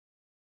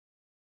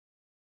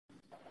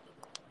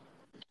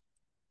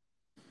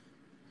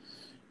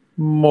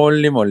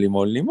Molly, Molly,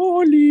 Molly,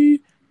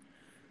 Molly.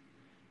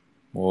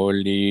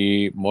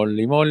 Molly,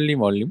 Molly, Molly,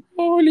 Molly,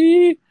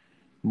 Molly.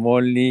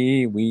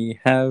 Molly, we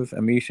have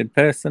a muted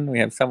person. We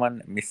have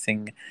someone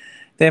missing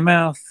their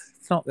mouth.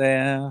 It's not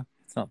there.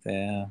 It's not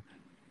there.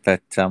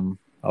 But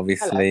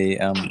obviously,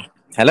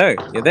 hello.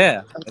 You're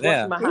there. I'm You're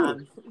there.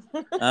 washing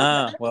my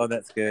hands. Well,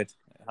 that's good.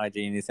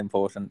 Hygiene is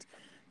important,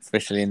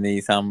 especially in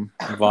these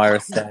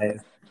virus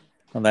days.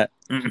 Well, that.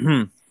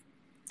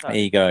 There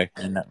you go.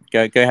 And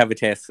go have a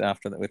test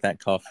after that with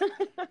that cough.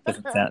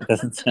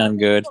 Doesn't sound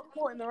good. I'm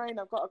caught in the rain.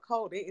 I've got a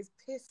cold. It is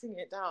pissing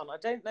it down. I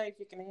don't know if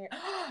you can hear.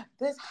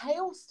 There's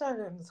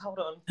hailstones. Hold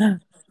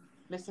on.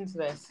 Listen to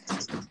this.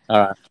 All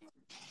right.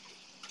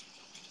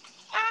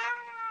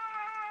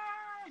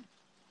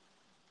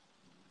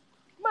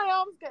 My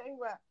arm's getting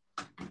wet.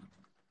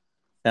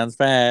 Sounds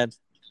bad.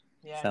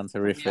 Yeah, Sounds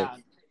horrific.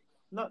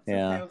 Lots of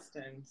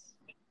hailstones.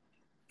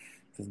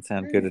 Doesn't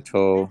sound good at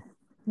all.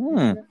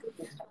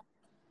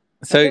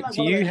 So like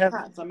do you have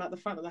cats? I'm at the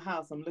front of the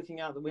house. I'm looking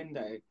out the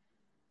window,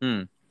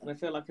 and I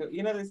feel like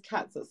those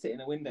cats that sit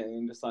in a window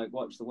and just like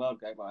watch the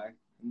world go by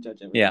and judge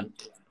everything. Yeah,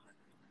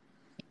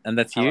 and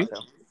that's you.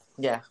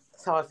 Yeah,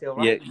 that's how I feel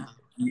right now.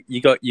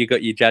 You got your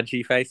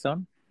judgy face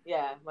on.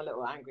 Yeah, my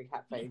little angry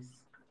cat face.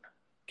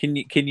 Can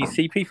you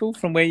see people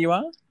from where you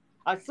are?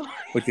 I saw.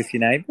 Or just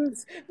your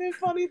neighbours? The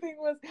funny thing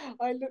was,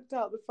 I looked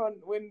out the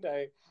front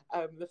window,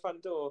 the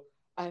front door,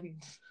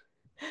 and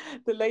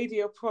the lady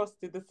across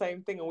did the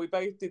same thing, and we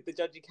both did the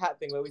judgy cat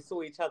thing where we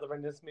saw each other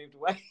and just moved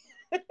away.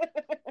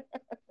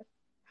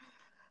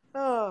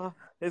 Oh,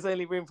 there's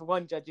only room for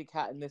one judgy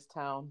cat in this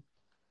town.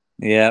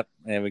 Yep,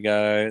 there we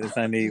go. There's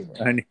only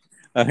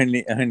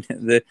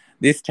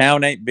this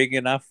town ain't big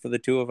enough for the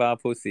two of our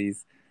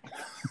pussies.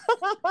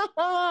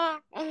 Oh,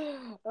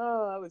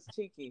 that was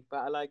cheeky, but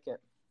I like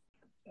it.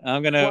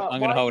 I'm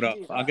gonna hold up.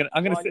 I'm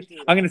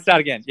gonna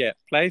start again. Yeah,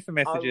 play some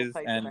messages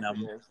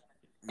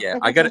yeah,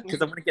 I got it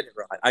because I want to get it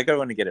right. I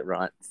want to get it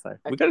right, so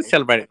we've got to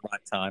celebrate at the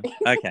right time.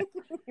 Okay.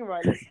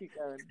 Right, let's keep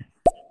going.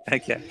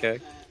 Okay, go.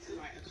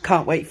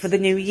 Can't wait for the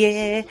new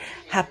year.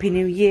 Happy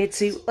New Year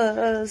to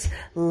us.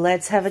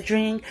 Let's have a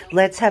drink.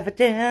 Let's have a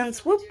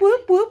dance. Whoop,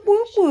 whoop, whoop,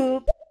 whoop,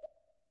 whoop.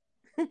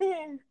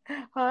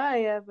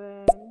 Hi,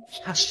 Evan.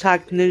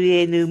 Hashtag New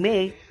Year, New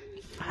Me.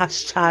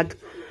 Hashtag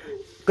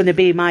gonna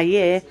be my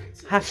year.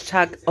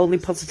 Hashtag only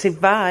positive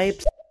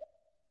vibes.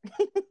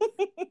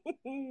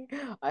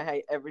 I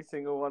hate every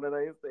single one of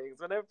those things.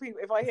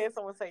 If I hear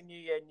someone say New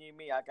Year, New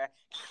Me, I go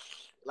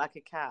like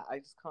a cat. I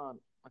just can't.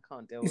 I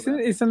can't deal with it.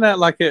 Isn't that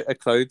like a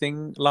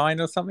clothing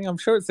line or something? I'm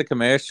sure it's a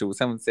commercial.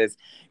 Someone says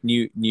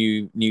New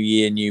Year,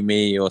 New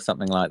Me, or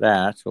something like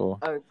that. Or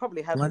it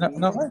probably has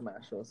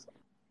commercials.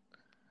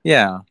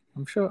 Yeah,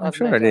 I'm sure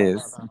it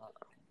is.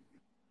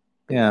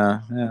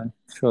 Yeah,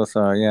 sure.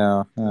 So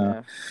yeah.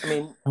 I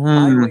mean,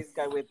 I always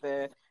go with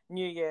the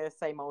New Year,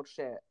 same old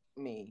shit.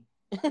 Me.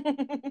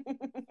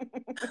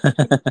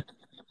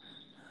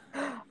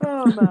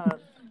 Oh man!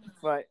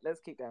 Right, let's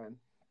keep going.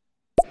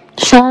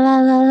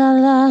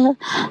 Sha-la-la-la-la,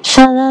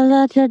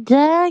 sha-la-la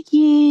today.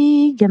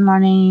 Good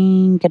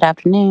morning, good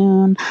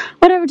afternoon,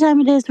 whatever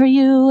time it is for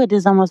you. It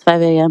is almost 5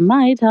 a.m.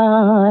 my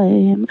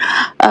time.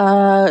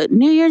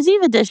 New Year's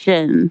Eve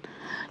edition.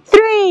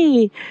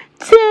 3,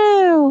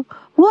 2,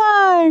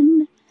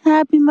 1.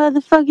 Happy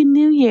motherfucking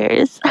New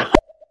Year's.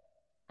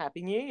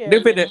 Happy New Year.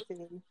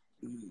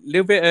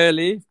 Little bit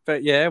early,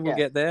 but yeah, we'll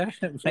get there.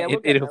 Yeah,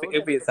 it'll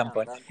be at some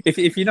point.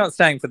 If you're not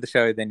staying for the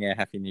show, then yeah,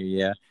 Happy New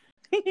Year.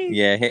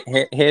 Yeah,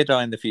 hair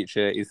dye in the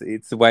future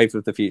it's the wave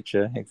of the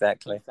future.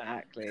 Exactly.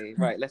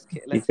 Right, let's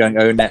He's going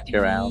au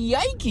natural.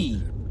 Yikey!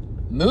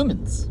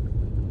 Moomins.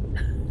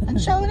 And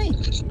Shawnee.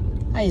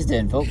 How you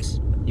doing,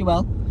 folks? You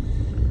well?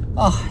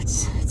 Oh,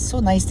 it's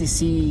so nice to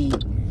see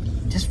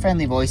just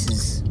friendly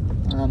voices.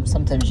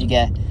 Sometimes you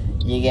get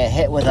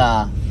hit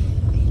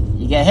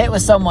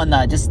with someone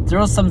that just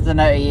throws something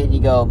out at you and you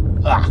go,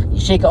 you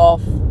shake it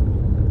off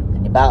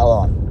and you battle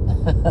on.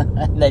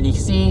 And then you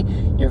see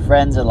your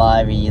friends are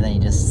live and then you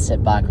just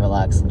sit back,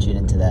 relax and tune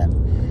into them.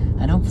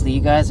 And hopefully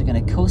you guys are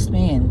going to coast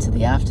me into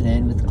the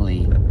afternoon with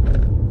glee.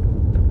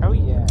 Oh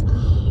yeah.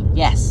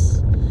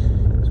 Yes.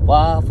 It's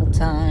waffle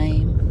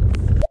time.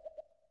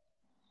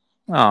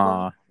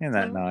 Aw, isn't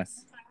that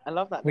nice? I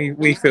love that. We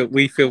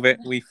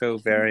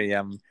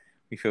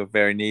feel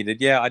very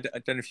needed. Yeah, I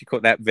don't know if you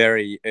caught that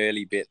very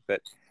early bit,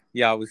 but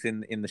yeah, I was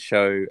in the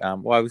show. I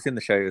was in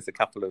the show as a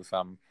couple of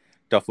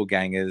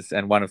doppelgangers,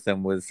 and one of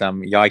them was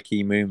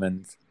Yikey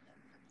Moomins.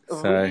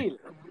 So really?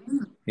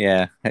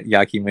 Yeah,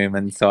 Yikey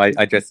Moomins. So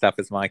I dressed up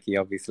as Mikey,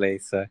 obviously.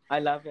 So I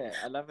love it.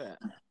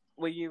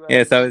 Were you?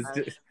 Yeah, so it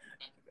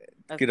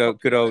was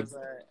good old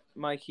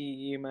Mikey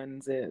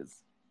Humans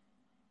is.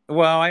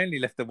 Well, I only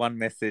left the one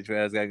message where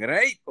I was going,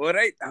 all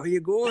right, how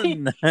you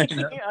going?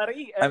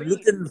 I'm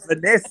looking for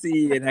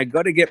Nessie, and I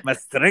got to get my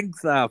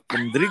strength up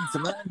and drink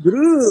some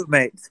brew,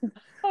 mate.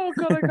 Oh,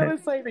 God, I got to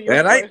say that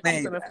your voice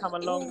has come a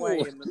long way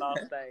in the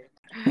last day.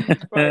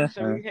 Right,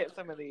 shall we hit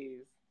some of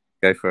these?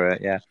 Go for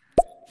it, yeah.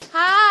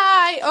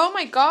 Hi! Oh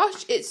my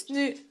gosh, it's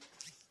new.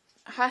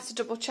 I had to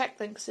double check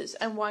then because it's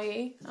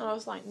NYE, and I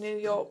was like, New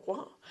York,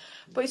 what?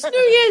 But it's New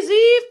Year's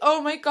Eve.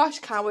 Oh my gosh,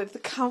 can't wait for the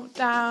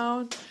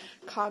countdown.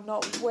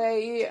 Cannot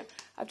wait.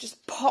 I've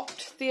just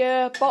popped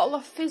the bottle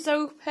of fizz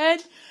open.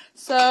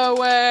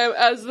 So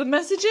as the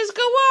messages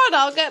go on,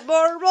 I'll get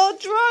more and more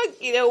drunk.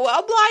 You know what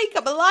I'm like.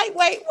 I'm a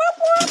lightweight. Whoop,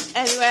 whoop.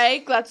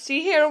 Anyway, glad to see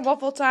you here on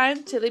Waffle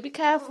Time. Tilly, be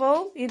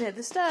careful. You know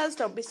the stairs.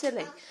 Don't be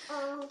silly.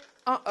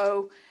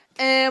 Uh-oh.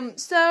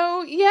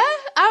 So, yeah,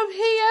 I'm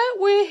here.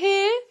 We're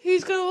here.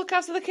 Who's going to look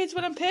after the kids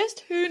when I'm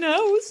pissed? Who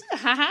knows?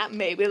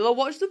 Maybe they'll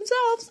watch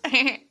themselves.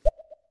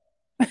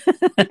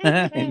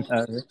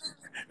 No.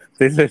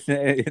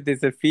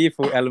 There's a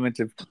fearful element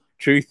of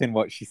truth in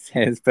what she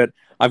says, but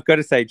I've got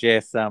to say,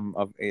 Jess,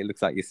 it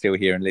looks like you're still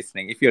here and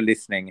listening. If you're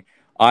listening,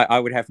 I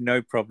would have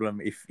no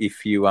problem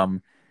if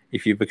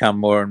you become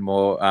more and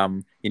more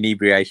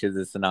inebriated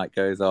as the night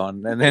goes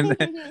on, and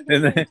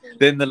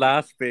then the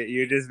last bit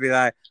you just be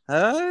like,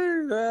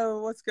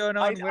 oh, what's going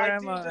on? Where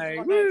am I? Just want her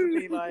to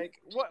be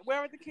like, where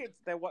are the kids?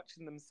 They're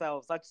watching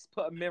themselves. I just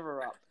put a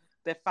mirror up.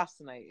 They're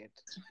fascinated.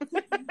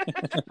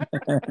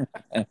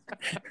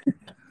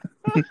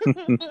 The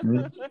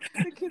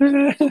kids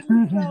are watching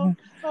themselves.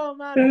 Oh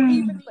man! Or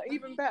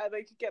even better,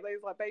 they could get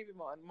those like baby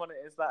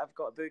monitors that have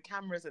got the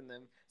cameras in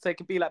them, so it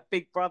could be like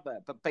Big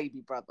Brother but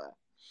Baby Brother.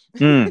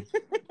 That's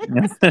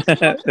it.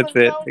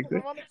 They're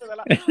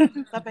like, oh,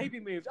 that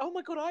baby moved. Oh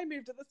my god, I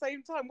moved at the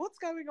same time. What's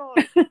going on?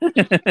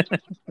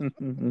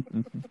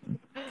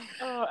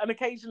 And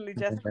occasionally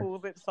Jess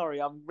calls it. Sorry,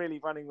 I'm really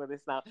running with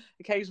this now.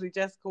 Occasionally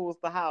Jess calls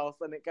the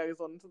house and it goes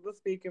onto the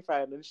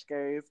speakerphone and she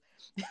goes,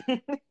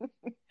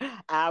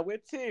 "Hour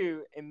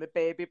 2 in the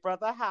baby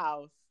brother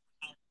house.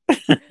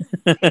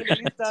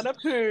 He's done a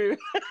poo."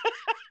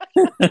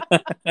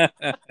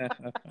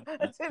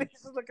 Until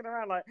he's just looking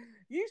around like,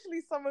 usually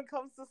someone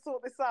comes to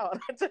sort this out.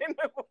 I don't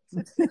know what to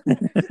do.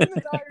 He's in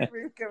the diary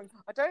room going,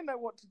 I don't know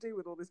what to do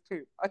with all this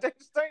poo. I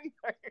just don't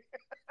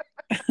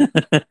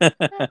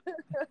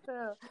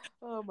know.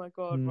 Oh my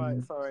god!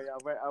 Right, sorry,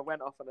 I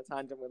went off on a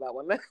tangent with that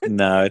one.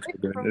 No,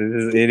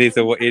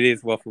 it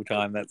is waffle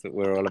time. That's what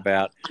we're all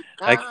about.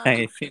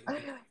 Okay,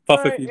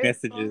 pop a few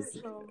messages.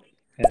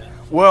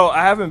 Well,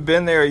 I haven't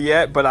been there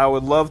yet, but I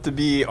would love to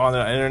be on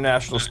an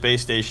International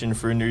Space Station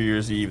for New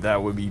Year's Eve.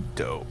 That would be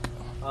dope.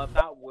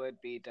 That would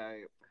be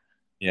dope.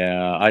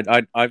 Yeah,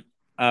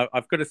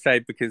 I've got to say,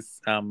 because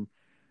I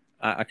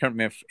can't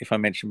remember if I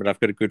mentioned, but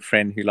I've got a good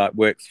friend who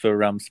works for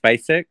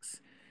SpaceX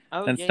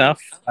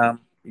stuff.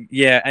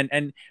 Yeah,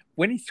 and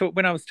when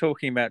I was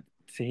talking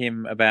to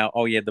him about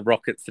the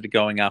rockets that are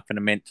going up and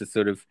are meant to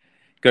sort of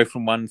go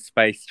from one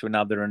space to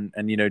another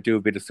and do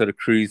a bit of sort of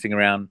cruising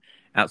around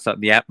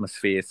outside the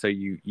atmosphere, so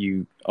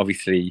you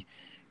obviously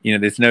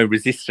there's no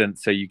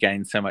resistance, so you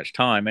gain so much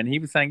time. And he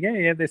was saying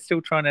they're still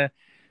trying to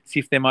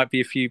see if there might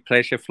be a few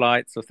pleasure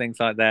flights or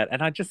things like that.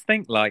 And I just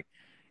think when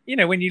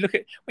you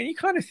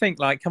kind of think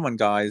come on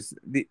guys,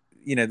 the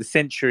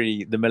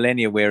century, the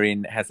millennia we're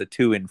in has a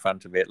 2 in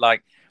front of it.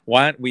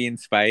 Why aren't we in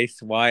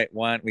space? Why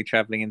aren't we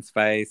traveling in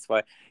space?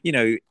 Why,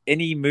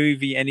 any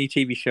movie, any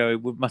TV show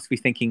must be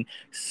thinking,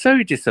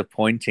 so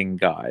disappointing,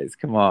 guys.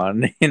 Come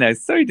on,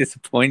 so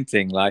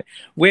disappointing.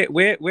 Where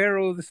are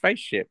all the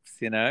spaceships?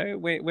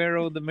 Where are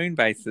all the moon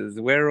bases?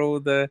 Where are all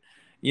the,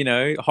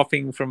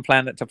 hopping from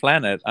planet to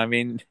planet? I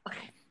mean,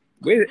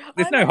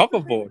 there's no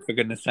hoverboard, for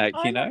goodness sake.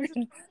 There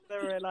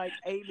are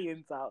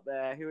aliens out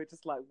there who are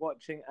just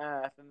watching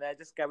Earth, and they're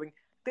just going,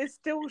 they're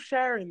still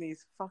sharing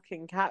these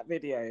fucking cat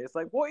videos.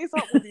 What is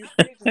up with these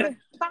creatures? They're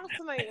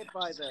fascinated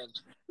by them.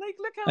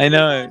 Look how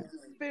this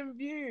has been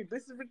viewed.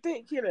 This is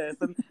ridiculous.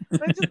 And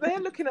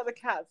they're looking at the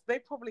cats. They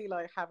probably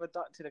have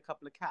abducted a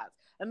couple of cats,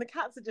 and the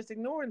cats are just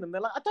ignoring them.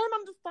 They're like, I don't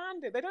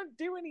understand it. They don't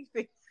do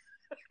anything.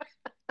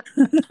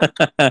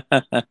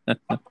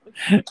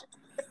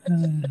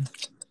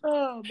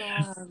 Oh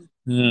man.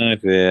 Oh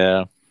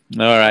dear.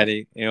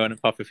 Alrighty, you want to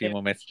pop a few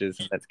more messages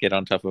and let's get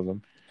on top of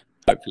them.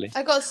 Hopefully.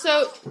 I got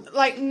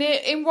near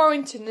in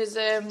Warrington. There's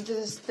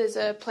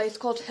a place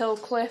called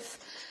Hillcliffe,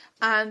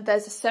 and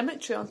there's a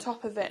cemetery on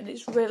top of it, and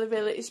it's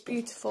it's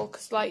beautiful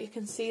because you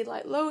can see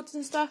loads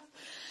and stuff.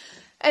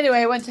 Anyway,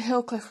 I went to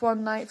Hillcliffe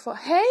one night for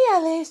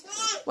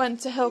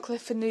went to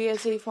Hillcliffe for New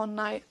Year's Eve one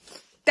night.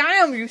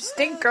 Damn, you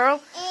stink,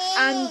 girl!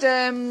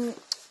 And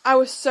I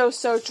was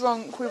so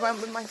drunk. We went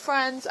with my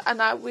friends,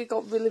 and we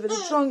got really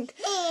drunk.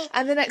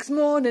 And the next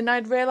morning,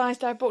 I'd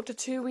realised I booked a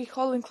 2-week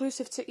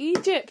all-inclusive to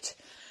Egypt.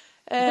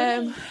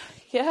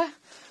 Yeah,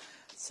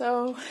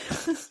 so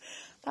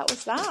that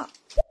was that.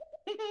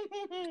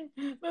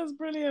 That's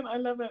brilliant. I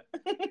love it.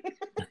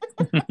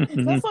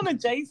 That's on a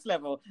Jace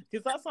level,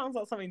 because that sounds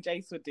like something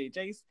Jace would do.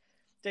 Jace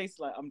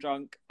I'm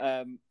drunk.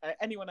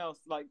 Anyone else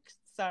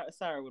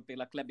Sarah would be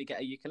let me get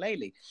a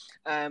ukulele.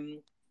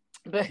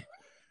 But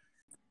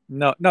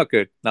not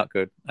good.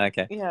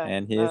 Okay. Yeah.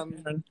 And here's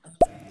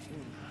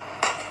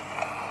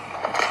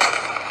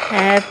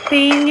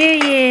Happy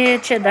New Year,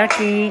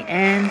 Chadaki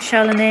and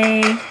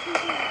Shalini.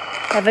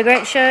 Have a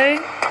great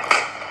show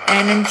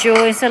and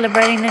enjoy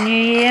celebrating the new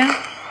year.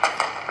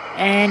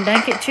 And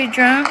don't get too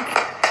drunk.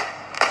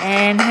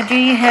 And do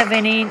you have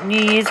any New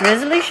Year's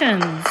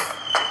resolutions?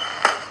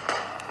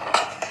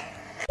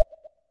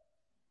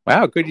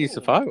 Wow, good use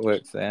of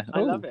fireworks there. I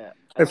love it.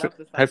 I love the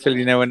sound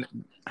Hopefully, of it.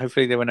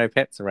 hopefully there were no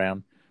pets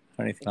around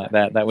or anything like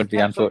Exactly. that. That would be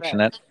Pets or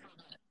unfortunate.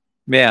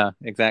 Yeah,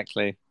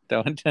 exactly.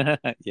 Don't.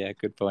 Yeah,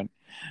 good point.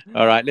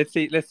 All right, let's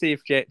see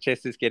if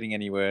Jess is getting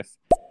any worse.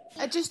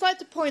 I'd just like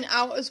to point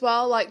out as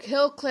well, like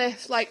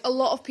Hillcliffe, like a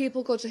lot of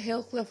people go to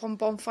Hillcliffe on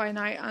Bonfire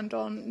Night and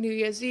on New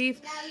Year's Eve,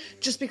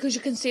 just because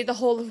you can see the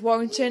whole of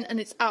Warrington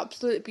and it's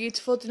absolutely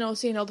beautiful, to know,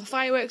 seeing all the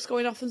fireworks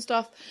going off and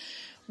stuff.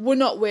 We're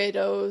not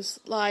weirdos.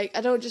 Like,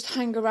 I don't just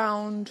hang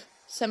around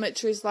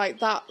cemeteries like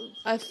that.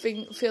 I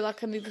feel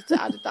like I needed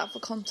to add that for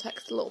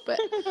context a little bit.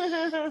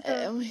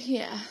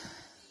 Yeah.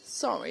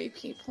 Sorry,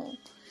 people.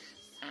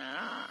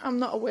 I'm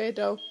not a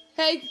weirdo.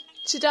 Hey,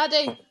 it's your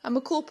daddy. I'm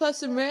a cool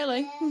person,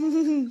 really. Do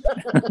you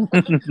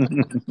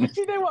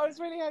know what? I was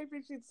really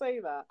hoping she'd say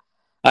that.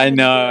 I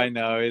know.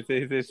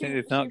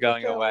 It's not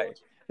going away.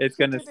 It's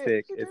gonna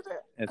stick.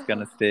 It's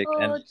gonna stick.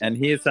 Oh, and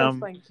here's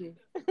thank you.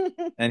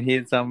 and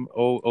here's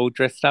all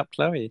dressed up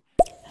Chloe.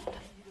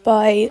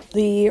 By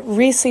the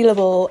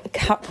resealable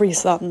Capri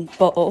Sun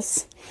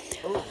bottles.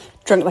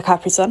 Drink the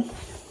Capri Sun.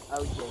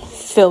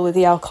 Fill with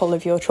the alcohol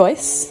of your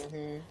choice.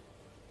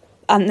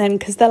 And then,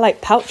 because they're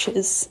like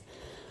pouches,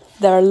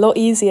 they're a lot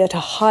easier to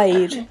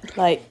hide,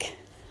 like,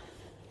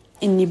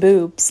 in your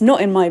boobs. Not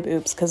in my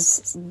boobs,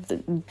 because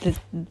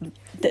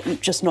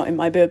just not in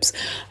my boobs.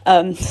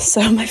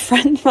 So my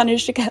friend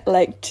managed to get,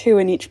 like, 2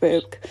 in each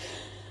boob.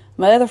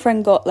 My other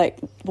friend got, like,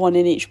 1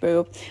 in each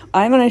boob.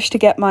 I managed to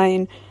get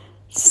mine,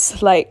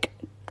 like,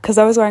 because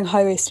I was wearing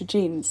high-waisted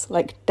jeans,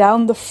 like,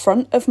 down the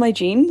front of my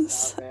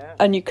jeans,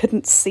 and you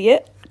couldn't see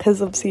it,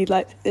 because obviously,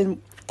 like, it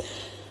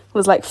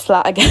was like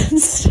flat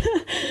against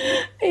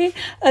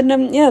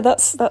and yeah,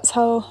 that's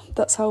how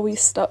we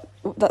snuck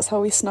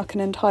an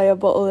entire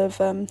bottle of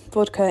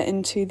vodka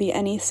into the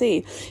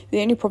NEC.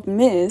 The only problem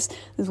is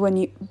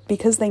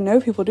because they know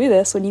people do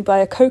this, when you buy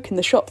a Coke in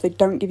the shop, they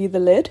don't give you the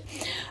lid,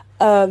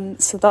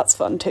 so that's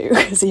fun too,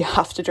 because you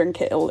have to drink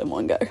it all in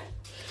one go.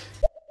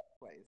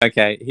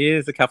 Okay,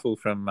 here's a couple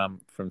from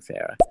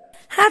Sarah.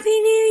 Happy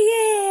New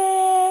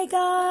Year,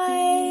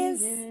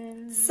 guys!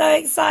 So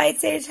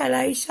excited.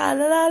 Hello,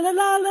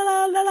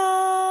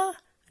 sha-la-la-la-la-la-la-la. I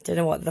don't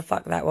know what the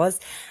fuck that was.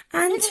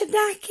 And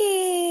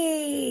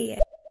Chadaki!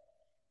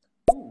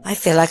 I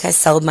feel like I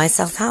sold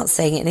myself out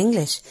saying it in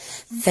English.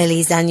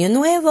 Feliz Año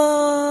Nuevo!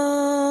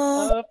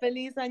 Oh,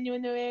 Feliz Año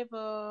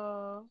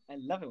Nuevo! I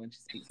love it when she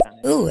speaks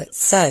Spanish. Ooh,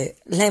 so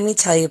let me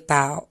tell you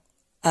about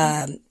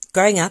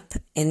growing up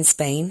in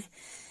Spain.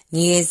 New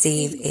Year's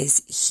Eve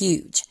is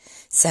huge.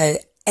 So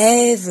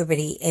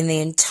everybody in the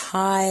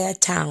entire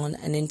town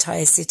and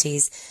entire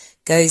cities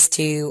goes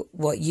to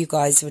what you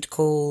guys would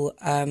call,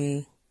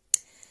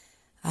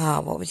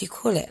 what would you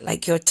call it?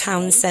 Like your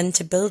town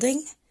centre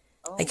building?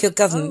 Like your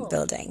government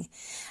building.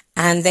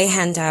 And they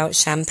hand out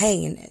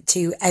champagne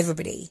to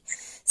everybody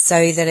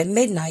so that at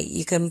midnight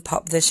you can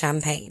pop the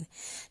champagne.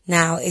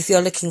 Now, if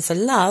you're looking for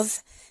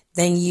love,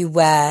 then you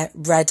wear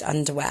red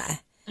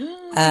underwear.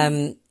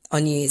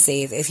 On New Year's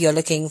Eve. If you're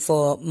looking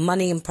for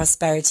money and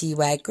prosperity, you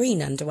wear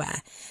green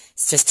underwear.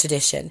 It's just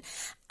tradition.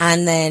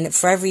 And then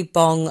for every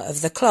bong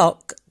of the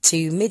clock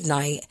to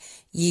midnight,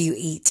 you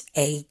eat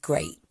a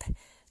grape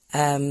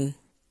to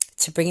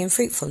bring in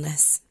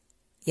fruitfulness.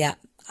 Yeah,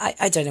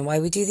 I don't know why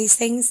we do these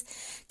things,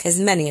 because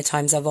many a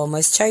times I've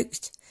almost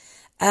choked.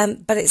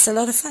 But it's a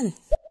lot of fun.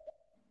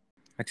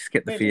 I just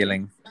get the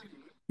feeling.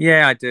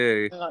 Yeah, I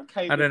do. Like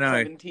I don't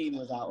know. COVID-17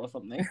 was out or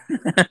something.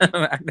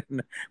 I don't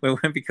know. Well, it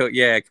won't be COVID.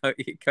 Yeah,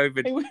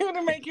 COVID. It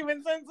wouldn't make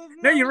human sense.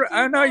 No, you're right.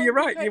 Oh no, you're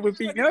right. It would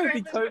be it'd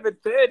be COVID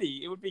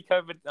 30. It would be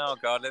COVID. Oh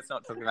God, let's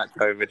not talk about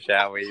COVID,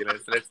 shall we?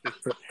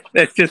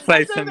 Let's just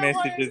play some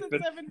messages.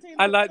 But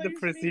I like the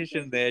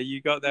precision there.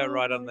 You got that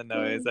right on the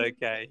nose.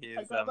 Okay,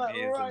 here's Melvin.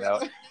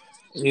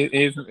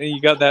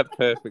 You got that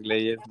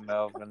perfectly. Here's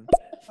Melvin.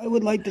 I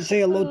would like to say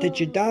hello to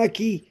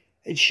Chadaki.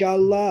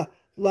 Inshallah,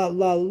 la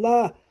la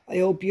la. I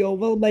hope you're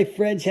well, my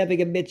friends,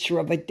 having a mitzvah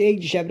of a day,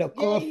 just having a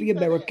coffee,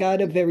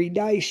 Americano, very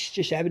nice,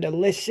 just having a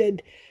listen,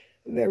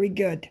 very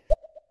good.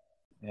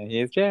 And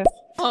here's Jess.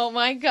 Oh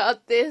my god,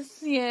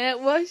 this year,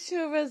 what's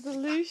your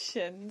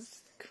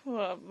resolutions? Come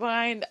on,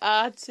 mine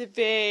are to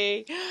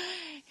be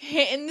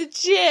hitting the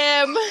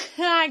gym.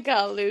 I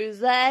gotta lose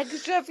that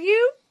extra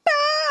few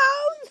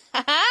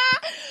pounds.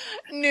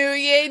 New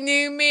year,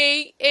 new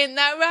me. Ain't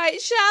that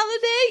right,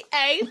 Charlotte?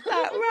 Ain't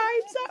that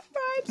right? Is that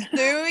right?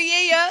 New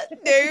year,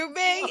 new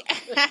me.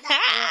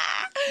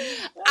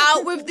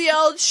 Out with the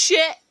old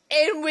shit,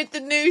 in with the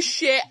new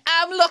shit.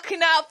 I'm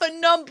looking out for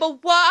number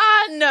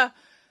 1.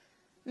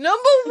 Number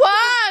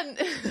 1.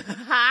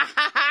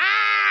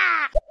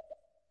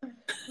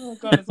 Oh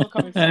god, it's all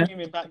coming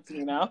screaming back to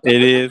me now.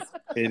 It is.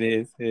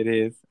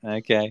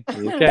 Okay.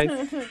 Okay.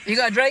 You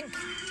got a drink?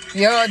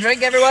 You got a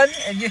drink, everyone?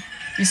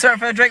 You start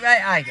for a drink,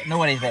 mate? Aye, no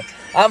worries, mate.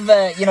 I've,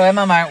 in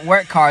my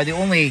work car, the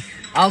only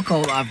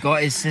alcohol that I've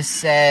got is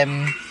this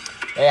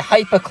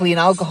hyper clean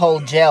alcohol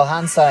gel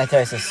hand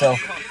sanitizer. So,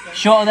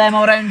 shot of them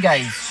all around,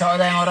 guys. Shot of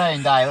them all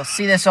around. Aye, let's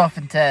see this off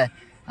into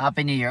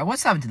Happy New Year.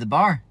 What's happened to the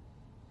bar?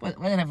 Why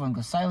did everyone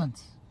go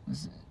silent?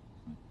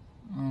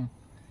 You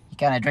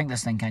can't drink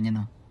this thing, can you?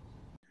 No.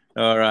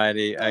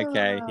 Alrighty,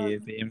 okay,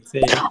 here's the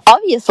MC.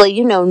 Obviously,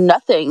 you know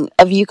nothing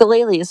of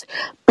ukuleles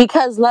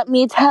because let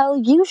me tell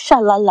you,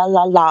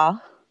 sha-la-la-la-la.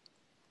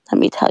 Let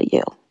me tell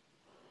you.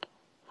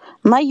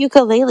 My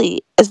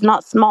ukulele is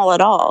not small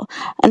at all.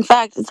 In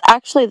fact, it's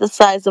actually the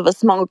size of a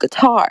small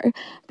guitar.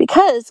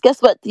 Because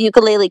guess what? The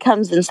ukulele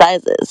comes in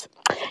sizes.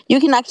 You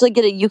can actually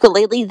get a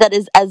ukulele that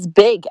is as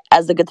big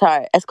as a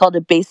guitar. It's called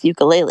a bass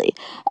ukulele.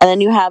 And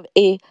then you have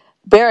a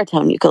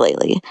baritone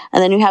ukulele.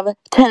 And then you have a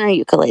tenor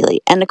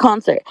ukulele and a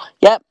concert.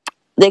 Yep.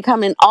 They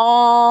come in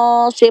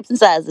all shapes and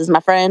sizes, my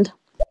friend.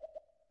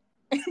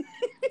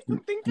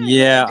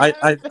 Yeah,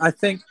 I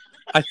think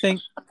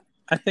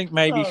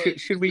maybe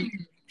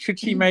should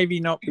she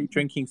maybe not be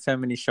drinking so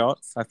many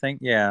shots? I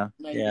think Maybe.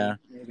 Yeah,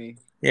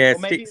 Or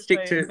maybe it's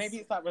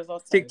that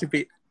risotto. Stick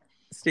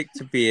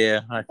to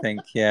beer. I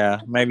think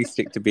maybe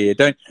stick to beer.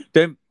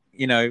 Don't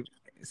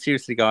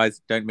seriously,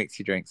 guys, don't mix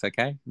your drinks.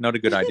 Okay, not a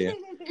good idea.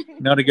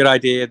 Not a good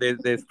idea.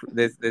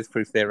 There's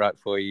proof there right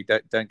for you.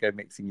 Don't go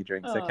mixing your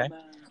drinks. Okay. Man.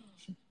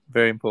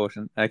 Very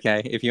important.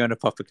 Okay, if you want to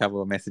pop a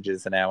couple of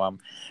messages and I'll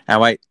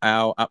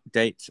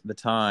update the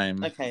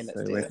time. Okay,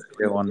 let's do we're it.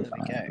 still on Here we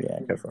time. go. Yeah,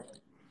 go for it.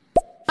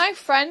 My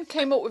friend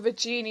came up with a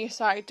genius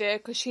idea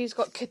because she's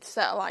got kids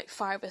that are like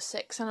 5 or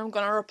 6, and I'm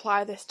going to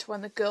reply this to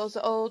when the girls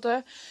are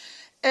older.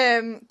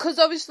 Because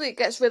obviously it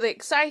gets really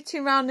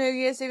exciting around New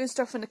Year's Eve and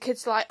stuff, and the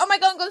kids are like, oh my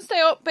god, I'm going to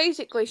stay up.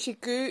 Basically, she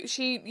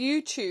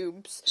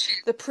YouTubes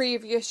the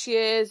previous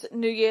year's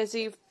New Year's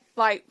Eve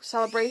like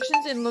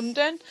celebrations in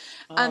London,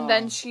 and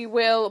then she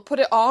will put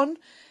it on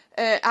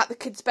at the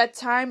kids'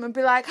 bedtime and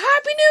be like,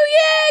 Happy New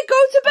Year, go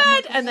to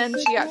bed, and then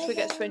she actually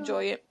gets to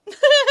enjoy it.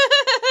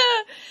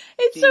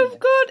 It's so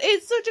good.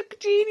 It's such a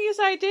genius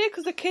idea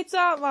because the kids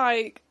aren't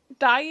like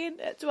dying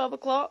at 12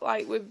 o'clock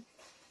like with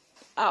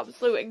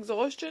absolute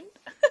exhaustion.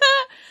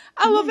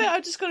 I love it.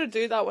 I'm just gonna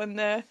do that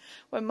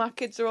when my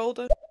kids are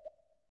older.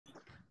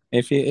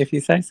 If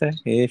you say so.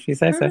 If you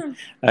say so.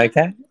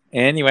 Okay.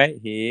 Anyway,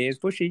 here's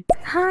Bushy.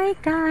 Hi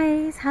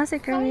guys, how's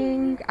it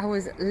going? I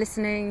was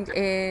listening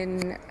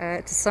in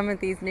to some of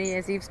these New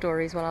Year's Eve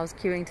stories while I was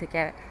queuing to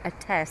get a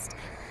test,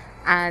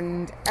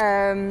 and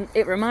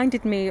it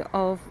reminded me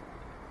of,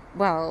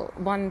 well,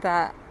 one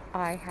that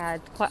I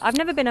had I've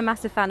never been a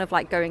massive fan of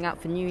like going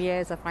out for New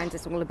Year's. I find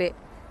this all a bit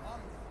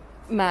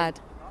mad.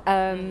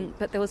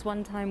 But there was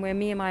one time where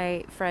me and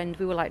my friend,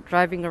 we were like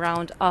driving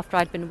around after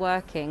I'd been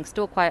working,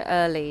 still quite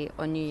early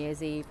on New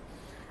Year's Eve,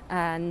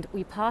 and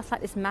we passed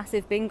like this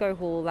massive bingo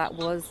hall that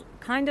was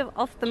kind of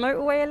off the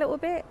motorway a little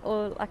bit,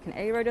 or like an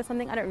A road or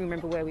something. I don't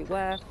remember where we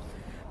were,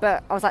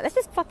 but I was like, let's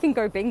just fucking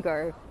go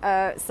bingo.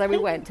 So we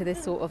went to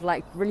this sort of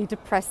like really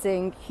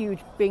depressing,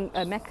 huge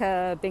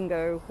Mecca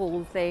bingo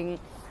hall thing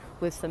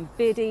with some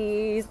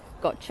biddies,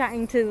 got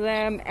chatting to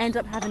them, end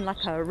up having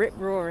like a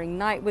rip-roaring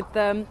night with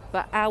them,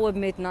 but our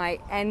midnight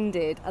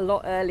ended a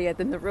lot earlier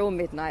than the real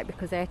midnight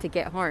because they had to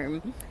get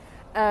home.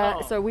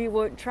 So we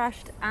were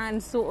trashed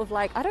and sort of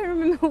like, I don't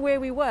remember where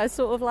we were,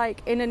 sort of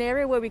like in an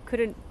area where we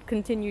couldn't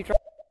continue driving.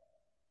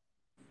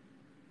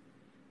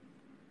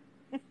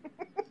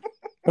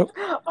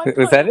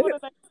 Was that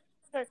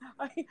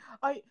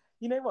it?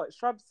 You know what?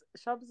 Shrubs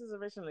is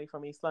originally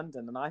from East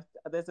London, and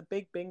there's a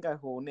big bingo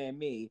hall near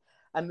me,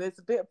 and there's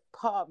a bit of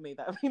part of me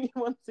that really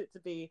wants it to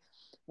be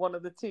one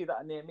of the two that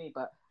are near me.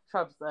 But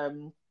Shrubs,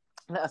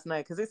 let us know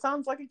because it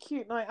sounds like a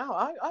cute night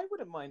out. I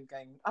wouldn't mind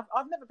going.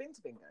 I've never been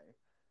to bingo,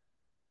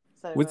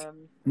 so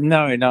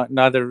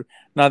neither.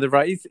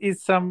 Right?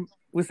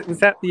 Was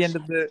that the end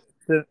of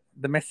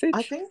the message?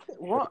 I think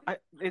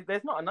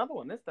there's not another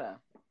one, is there?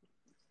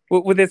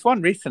 Well, there's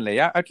one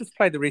recently. I just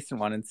play the recent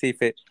one and see if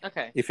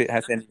it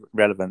has any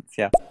relevance.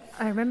 Yeah.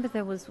 I remember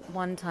there was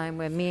one time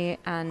where me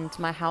and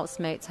my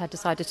housemates had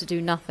decided to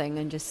do nothing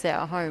and just sit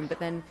at home, but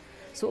then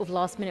sort of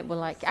last minute we're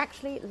like,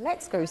 actually,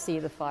 let's go see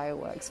the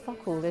fireworks.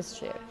 Fuck all this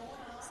shit.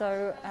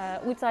 So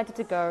we decided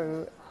to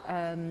go.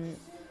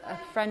 A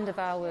friend of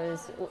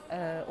ours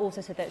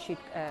also said that she'd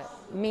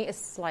meet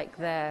us like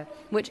there,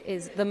 which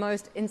is the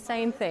most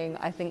insane thing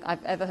I think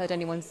I've ever heard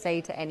anyone say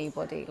to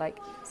anybody. Like,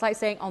 it's like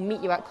saying, I'll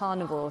meet you at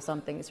Carnival or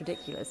something. It's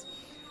ridiculous.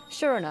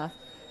 Sure enough,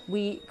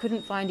 we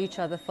couldn't find each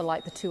other for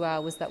like the 2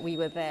 hours that we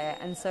were there.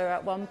 And so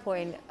at one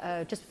point,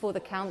 just before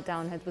the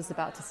countdown was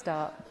about to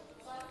start,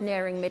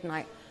 nearing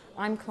midnight,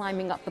 I'm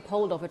climbing up the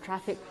pole of a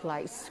traffic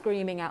light,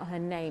 screaming out her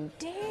name,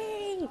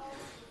 Dee!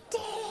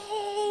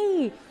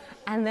 Dee!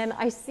 And then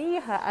I see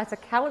her as a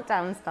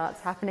countdown starts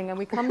happening and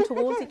we come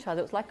towards each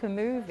other. It's like a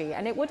movie.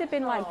 And it would have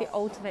been like the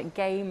ultimate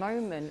gay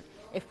moment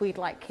if we'd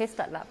like kissed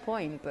at that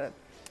point. But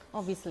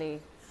obviously,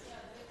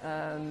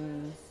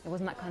 it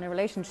wasn't that kind of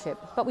relationship.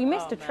 But we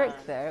missed a trick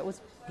there. It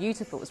was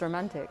beautiful. It was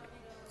romantic.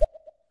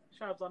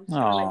 Shrubs, I'm just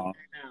going to let you know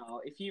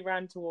now. If you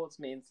ran towards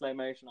me in slow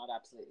motion, I'd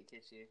absolutely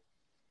kiss you.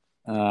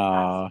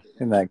 Oh,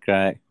 isn't that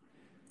great?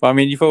 Well, I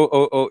mean, you've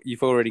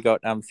already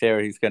got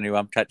Sarah who's going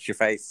to touch your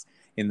face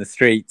in the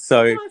street.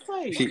 So What can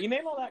I say? You know,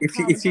 like that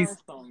Calvin if she's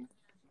Harris song.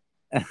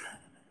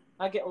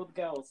 I get all the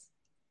girls.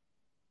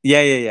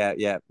 yeah.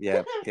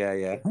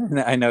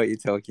 I know what you're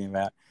talking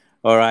about.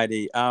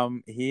 Alrighty.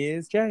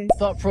 Here's Jay.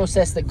 Thought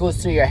process that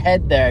goes through your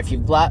head there. If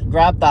you've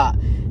grabbed that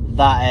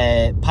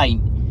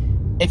pint,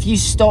 if you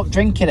stop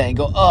drinking it and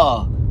go,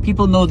 oh,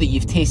 people know that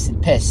you've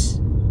tasted piss,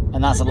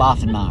 and that's a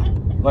laughing matter.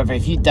 However,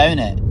 if you down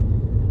it,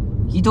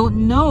 you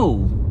don't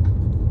know,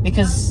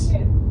 because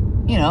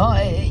you know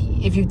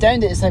if you've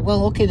downed it, it's like,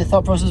 well, okay, the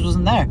thought process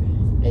wasn't there.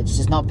 It's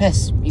just not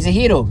piss. He's a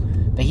hero,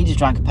 but he just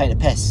drank a pint of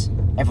piss.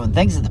 Everyone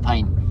thinks it's the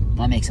pint.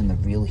 That makes him the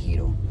real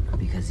hero,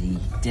 because he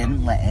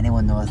didn't let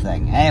anyone know a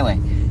thing. Anyway,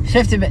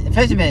 50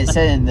 minutes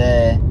in,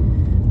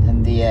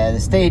 the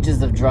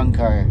stages of drunk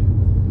are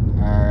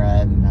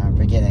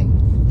beginning,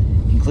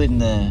 including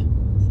the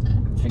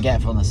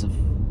forgetfulness of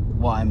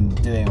what I'm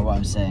doing or what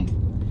I'm saying.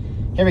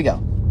 Here we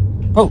go.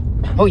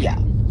 Oh yeah.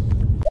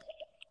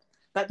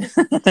 That just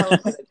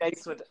tells me that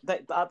Jace would.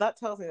 That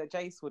tells me that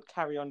Jace would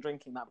carry on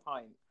drinking that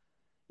pint,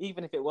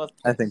 even if it was.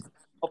 I think.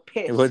 Or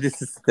piss. Well,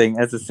 this is the thing.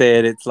 As I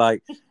said, it's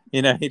like,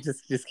 you know, you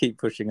just keep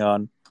pushing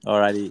on.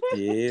 Alrighty,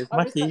 here's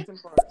Mucky.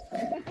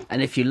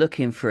 And if you're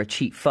looking for a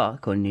cheap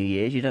fuck on New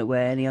Year's, you don't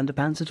wear any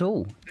underpants at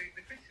all.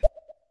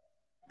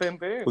 Boom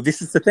boom. Well,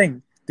 this is the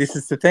thing.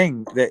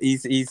 That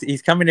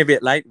he's coming a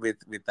bit late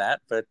with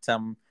that, but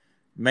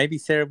maybe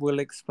Sarah will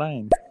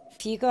explain.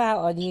 If you go out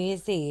on New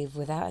Year's Eve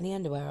without any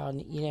underwear on,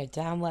 you know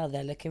damn well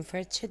they're looking for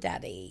a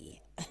chadaddy.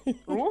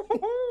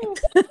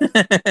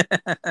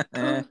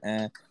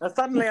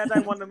 Suddenly, I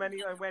don't want them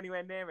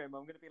anywhere near him.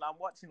 I'm going to be like, I'm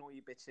watching all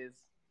you bitches.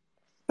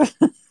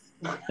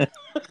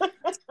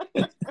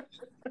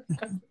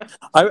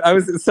 I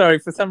was sorry,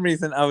 for some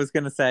reason I was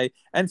going to say,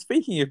 and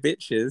speaking of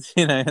bitches,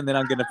 you know, and then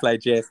I'm going to play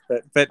Jess,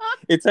 but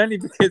it's only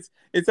because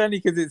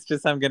it's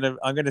just I'm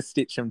going to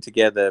stitch them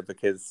together,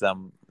 because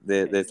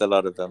there's a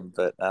lot of them,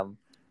 but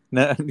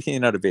no, you're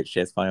not a bitch,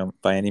 Jess,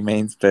 by any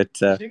means, but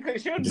she'll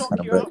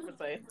knock you out for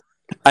saying.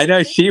 I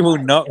know she will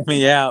knock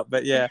me out,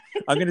 but yeah,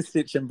 I'm going to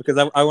stitch them because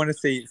I want to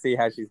see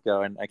how she's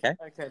going. Okay.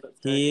 Okay,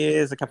 let's go.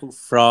 Here's a couple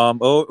from.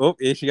 Oh,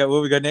 here she go.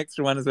 Well, we got an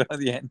extra one as well at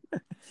the end.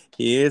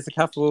 Here's a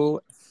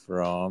couple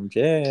from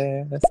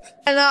Jess.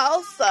 And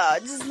also, I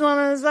just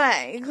want to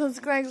say,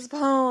 because Greg's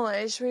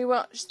Polish, we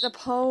watched the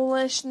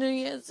Polish New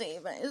Year's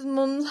Eve at his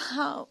mum's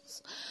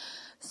house.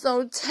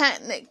 So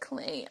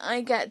technically,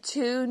 I get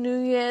 2 New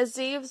Year's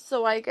Eves,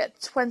 so I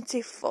get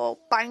 24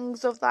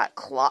 bangs of that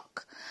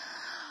clock.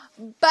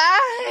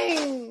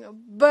 Bang!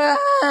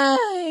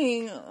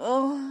 Bang!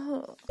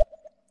 Oh.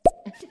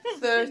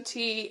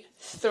 33.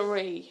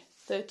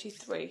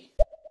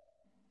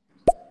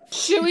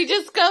 Should we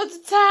just go to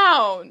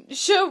town?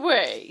 Should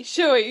we?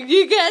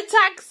 You get a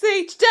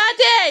taxi to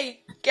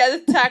Daddy! Get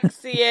a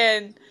taxi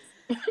in.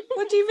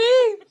 What do you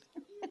mean?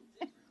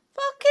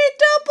 Fucking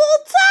double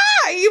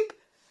time?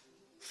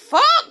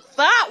 Fuck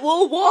that,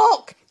 we'll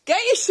walk.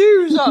 Get your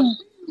shoes on.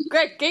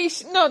 Greg,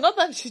 no, not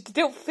that shoes, they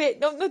don't fit.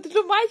 No, they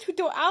don't mind, we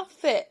don't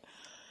outfit.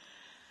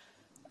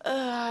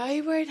 Are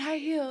you wearing high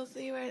heels?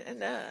 Are you wearing...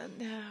 No,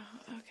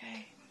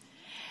 okay.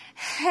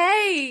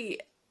 Hey,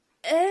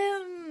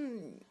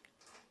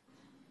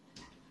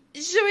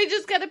 should we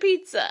just get a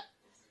pizza?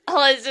 Oh,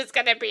 let's just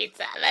get a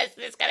pizza.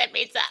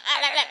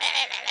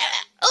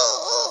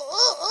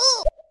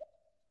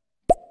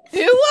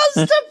 Who wants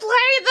to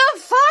play the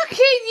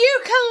fucking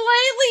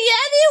ukulele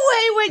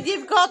anyway when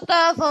you've got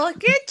the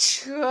fucking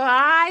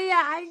triangle?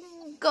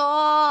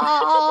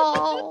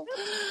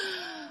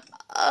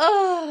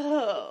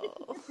 Oh.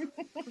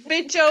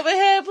 Bitch over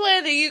here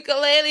playing the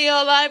ukulele,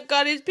 all I've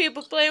got is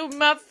people playing with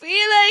my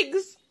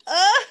feelings.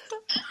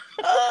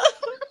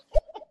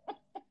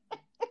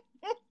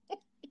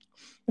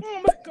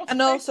 Oh my God.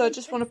 And also, I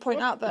just want to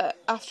point out that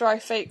after I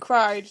fake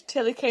cried,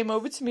 Tilly came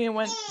over to me and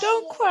went,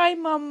 "Don't cry,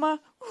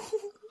 Mama."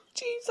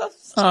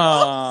 Jesus.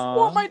 Aww.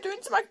 What am I doing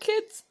to my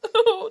kids?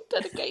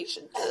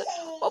 Dedication to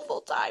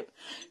waffle time.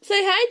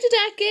 Say hi to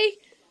Ducky.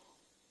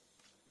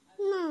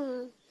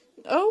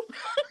 Oh,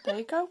 there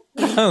you go.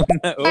 Oh,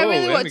 no. I really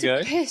there want we to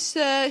go. piss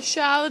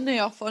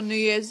Charlene off on New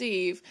Year's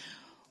Eve.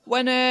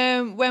 When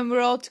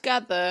we're all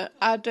together,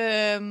 I'd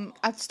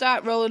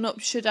start rolling up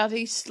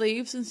Shadaddy's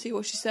sleeves and see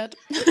what she said.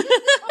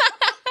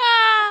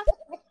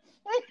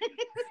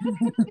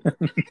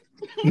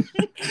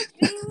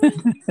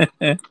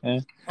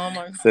 Oh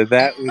my. So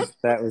that was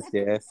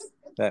Jess.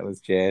 That was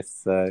Jess.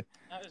 So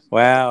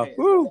wow.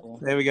 Woo.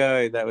 There we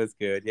go. That was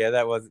good. Yeah,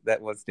 that was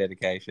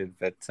dedication.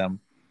 But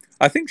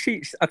I think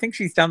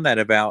she's done that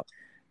about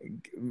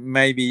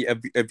maybe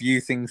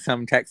abusing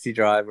some taxi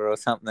driver or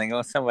something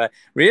or somewhere.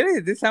 Really?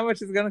 Is this how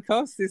much it's going to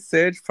cost? This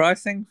surge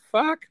pricing?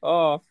 Fuck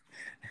off.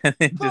 And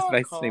then just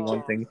basically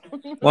wanting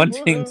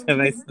to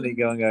basically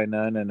go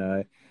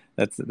no.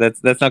 That's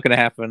not going to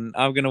happen.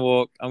 I'm going to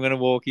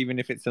walk even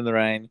if it's in the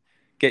rain.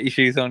 Get your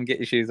shoes on.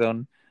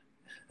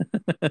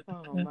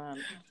 Oh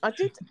man, I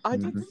did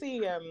see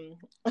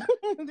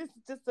this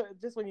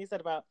just when you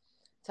said about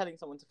telling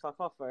someone to fuck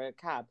off for a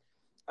cab.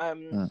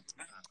 I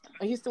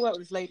used to work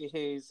with this lady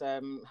who's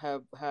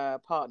her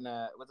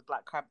partner was a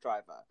black cab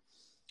driver,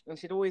 and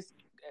she'd always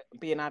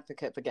be an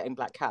advocate for getting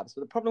black cabs.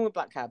 But the problem with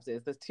black cabs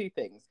is there's two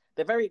things: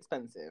 they're very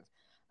expensive,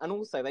 and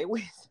also they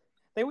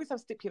always have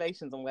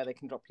stipulations on where they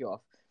can drop you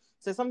off.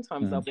 So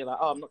sometimes they'll be like,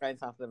 "Oh, I'm not going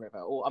south of the river,"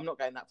 or "I'm not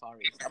going that far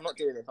east. I'm not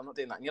doing this. I'm not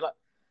doing that." And you're like,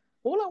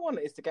 "All I want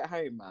is to get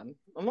home, man.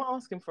 I'm not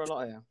asking for a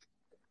lot here."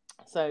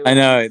 So I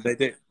know they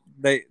do.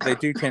 They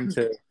do tend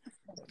to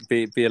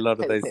be a lot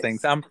of those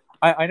things.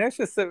 I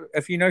noticed that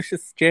if you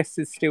notice, Jess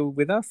is still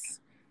with us.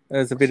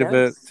 There's a bit of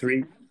a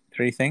three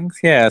things.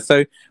 Yeah.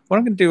 So what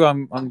I'm going to do,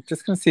 I'm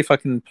just going to see if I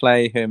can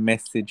play her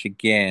message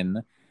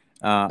again,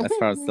 as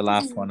far as the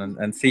last one,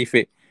 and see if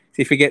it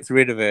gets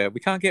rid of her. We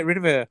can't get rid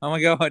of her. Oh my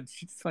god,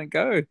 she just won't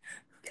go.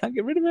 Can't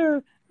get rid of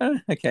her.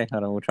 Okay,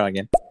 hold on. We'll try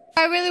again.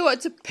 I really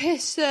want to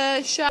piss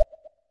Sha.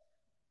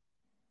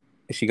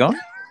 Is she gone?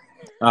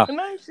 Oh,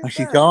 no,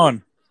 she's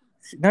gone.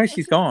 No,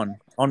 she's gone.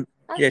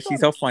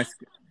 She's off my.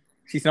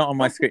 She's not on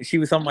my screen. She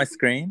was on my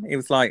screen. It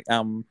was like she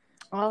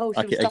was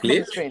stuck on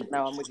the screen.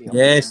 No, I'm with you.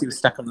 Yeah, she was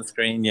stuck on the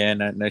screen. Yeah,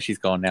 no, she's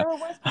gone now. There are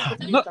worse people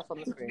to be stuck on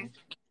the screen.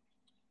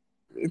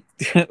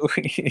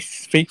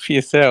 Speak for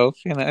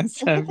yourself, you know.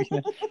 So,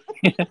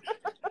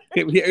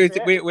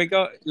 we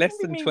got less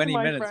than 20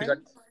 minutes.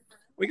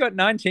 We got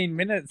 19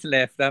 minutes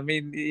left. I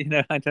mean, you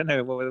know, I don't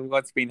know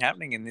what's been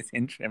happening in this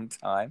interim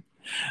time.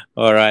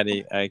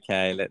 Alrighty,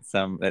 okay. Let's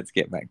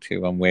get back to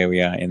where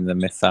we are in the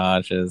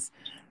massages.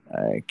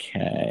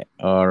 Okay,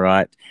 all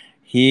right.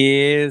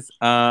 Here's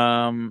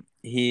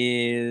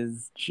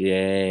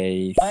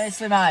Jay.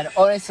 Honestly, man,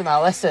 listen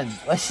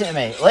to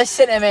me.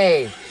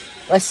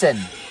 Listen.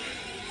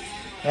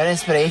 You're an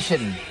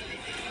inspiration.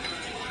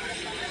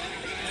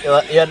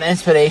 You're an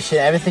inspiration.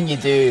 Everything you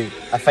do,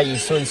 I find you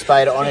so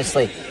inspiring.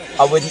 Honestly,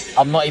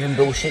 I'm not even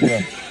bullshitting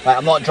you. Like,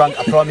 I'm not drunk,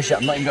 I promise you.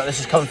 I'm not even drunk. This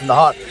is coming from the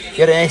heart.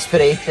 You're an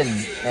inspiration,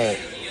 mate.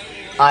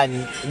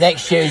 And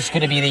next year is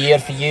going to be the year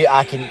for you.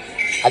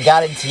 I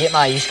guarantee it,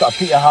 man. You just got to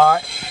put your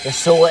heart, your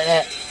soul in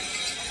it.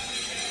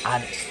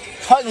 And it's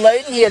fucking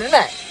loud in here, isn't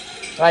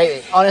it?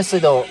 Right, honestly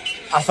though,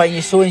 I find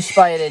you so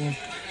inspiring,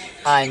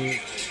 and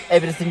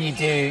everything you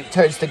do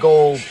turns to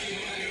gold,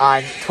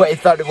 and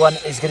 2031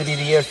 is going to be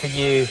the year for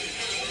you.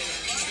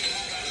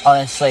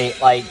 Honestly,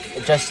 like,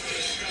 just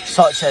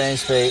such an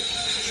inspiration.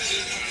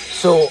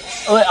 So,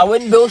 I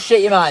wouldn't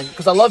bullshit you, man,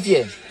 because I love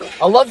you.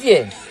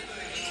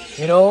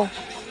 You know?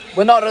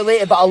 We're not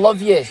related, but I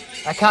love you.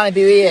 I can't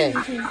be with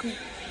you.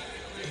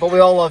 But we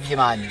all love you,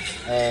 man.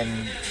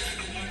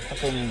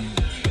 Fucking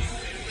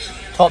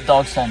top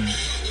dog, son.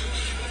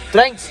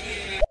 Drinks.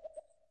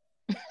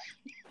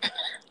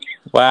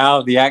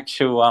 Wow, the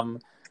actual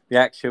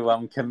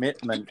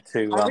commitment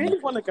to. I really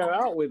want to go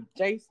out with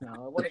Jace now.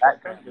 I want to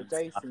get drunk with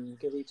Jace and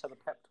give each other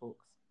pep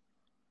talks.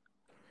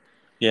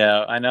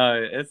 Yeah, I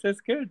know. It's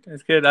good.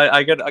 It's good.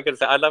 I got to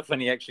say, I love when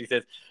he actually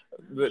says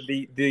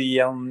the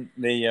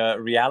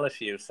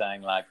reality of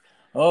saying, like,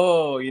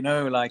 oh, you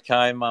know, like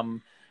I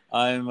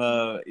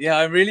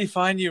really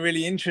find you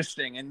really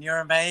interesting and you're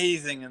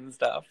amazing and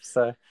stuff.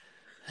 So,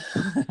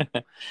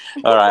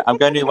 all right,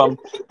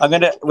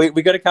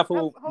 we got a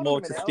couple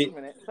more to stick. Hold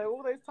a minute. So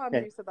all those times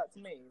you said that to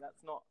me,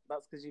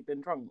 that's because you've been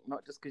drunk,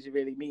 not just because you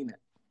really mean it.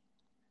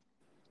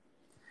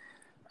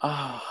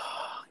 Oh,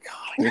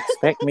 God, you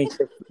expect me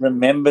to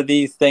remember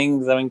these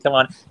things? I mean, come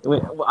on.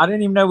 I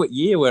don't even know what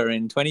year we're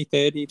in,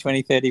 2030,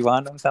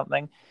 2031 or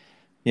something.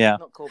 Yeah.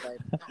 Not cool, babe.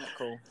 Not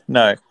cool.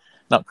 No,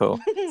 not cool.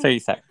 So you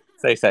say.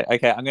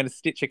 Okay, I'm going to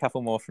stitch a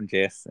couple more from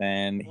Jess,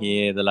 and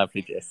here the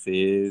lovely Jess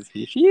is.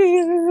 Here she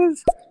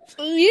is.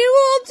 You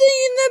all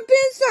taking the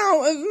piss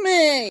out of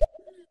me.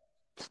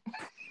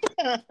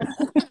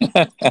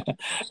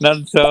 Not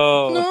at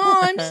all. No,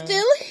 I'm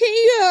still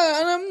here,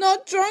 and I'm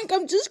not drunk.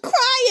 I'm just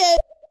crying.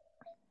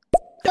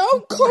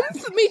 Don't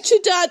comfort me to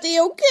Daddy,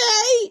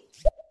 okay?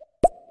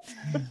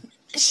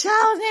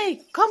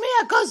 Shelly, come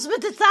here, cause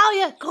with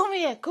Italia. Come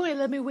here,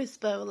 let me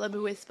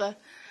whisper.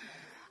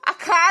 I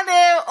can't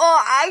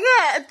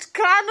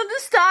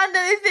understand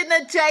anything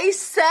that Jay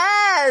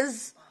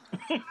says.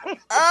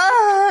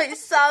 It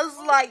sounds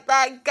like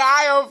that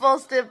guy of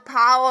Austin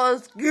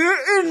Powers. Get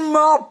in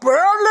my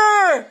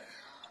belly.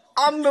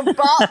 I'm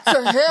about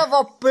to have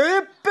a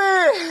baby.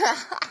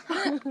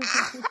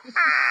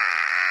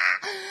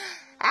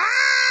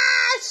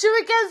 Should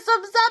we get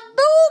some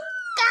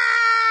sambuca?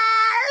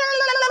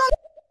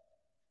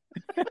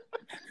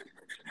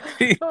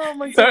 Oh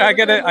my God, Sorry, I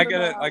got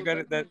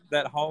it.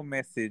 That whole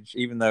message.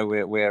 Even though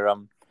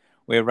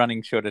we're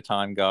running short of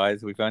time,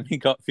 guys. We've only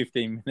got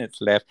 15 minutes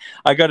left.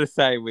 I got to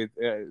say, we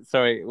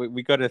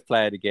got to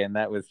play it again.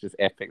 That was just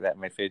epic. That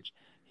message.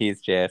 Here's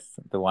Jess,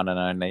 the one and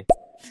only.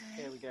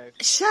 Here we go.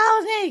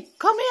 Shelly,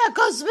 come here,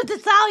 cause with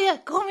Italia.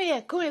 Come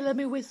here, let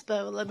me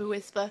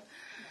whisper.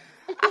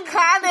 I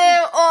can't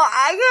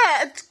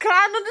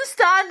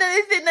understand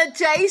anything that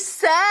Jay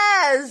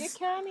says. You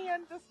can't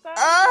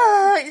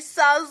understand. It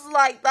sounds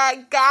like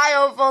that guy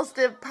of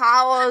Austin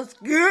Powers.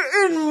 Get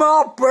in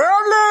my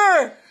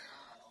belly.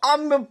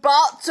 I'm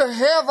about to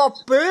have a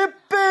baby.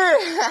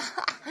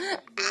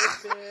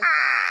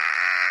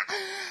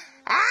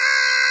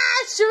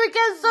 Should we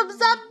get some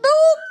sambuca?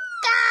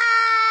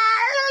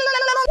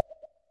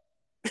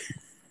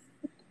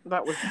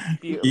 That was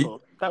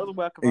beautiful. That was a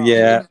work of art.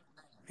 Yeah.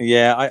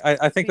 Yeah,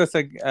 I think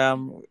also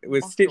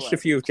we've Oscar stitched a worthy.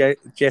 few of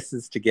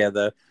Jess's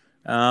together.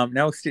 Now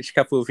we'll stitch a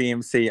couple of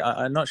EMC.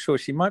 I'm not sure,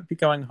 she might be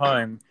going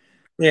home.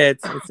 Yeah,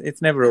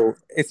 it's never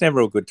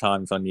all good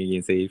times on New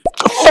Year's Eve.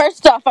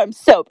 First off, I'm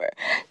sober.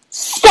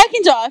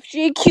 Second off,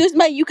 she accused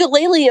my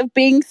ukulele of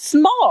being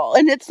small,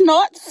 and it's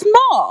not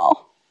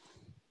small.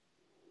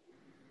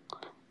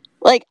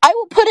 Like, I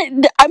will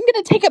I'm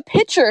gonna take a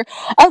picture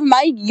of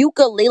my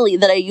ukulele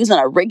that I use on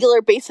a regular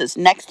basis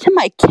next to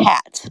my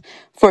cat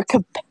for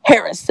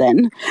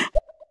comparison.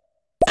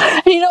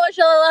 You know what,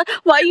 Shalala?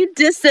 Why are you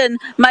dissing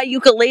my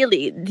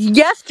ukulele?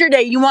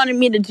 Yesterday, you wanted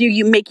me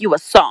to make you a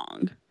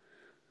song.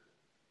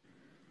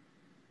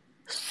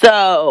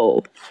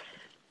 So,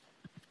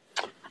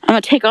 I'm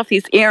gonna take off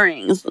these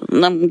earrings,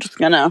 and I'm just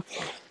gonna...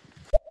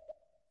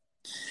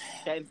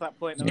 Getting to that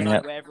point of the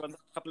night where everyone's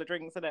a couple of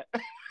drinks in it.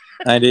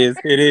 It is,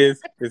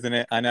 isn't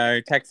it? I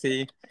know.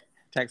 Taxi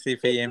for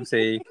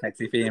EMC.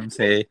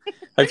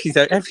 Hope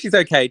she's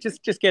okay.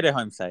 Just get her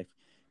home safe.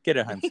 Get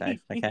her home safe.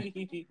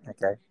 Okay.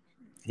 Okay.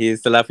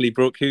 Here's the lovely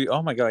Brooke, who,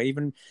 oh my god,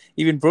 even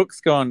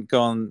Brooke's gone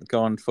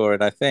for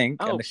it, I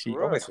think. Oh, and she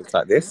Brooke. always looks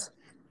like this.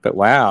 But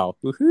wow,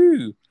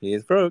 woohoo!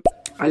 Here's Brooke.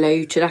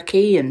 Hello,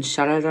 Chiraki, and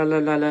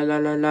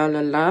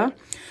sha-la-la-la-la-la-la-la-la.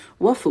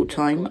 Waffle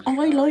time.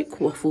 I like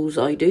waffles,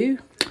 I do.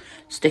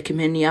 Stick them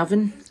in the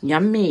oven.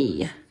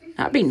 Yummy.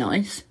 That'd be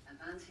nice.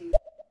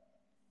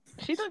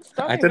 She looks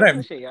stunning, I don't know.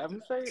 doesn't she?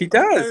 She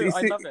does.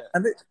 I love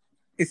it.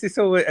 Is this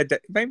all?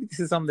 Maybe this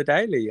is on the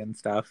daily and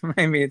stuff.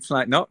 Maybe it's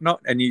like not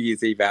a New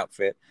Year's Eve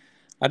outfit.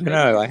 I don't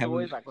know. I haven't.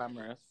 Always that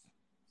glamorous.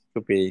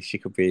 She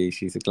could be.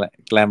 She's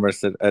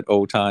glamorous at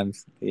all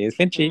times. Here's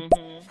Finchy.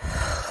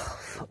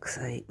 Fuck's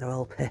sake, they're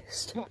all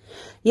pissed.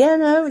 Yeah,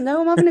 no,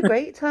 I'm having a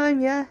great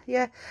time. Yeah.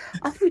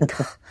 I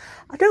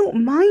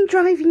don't mind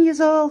driving you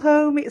all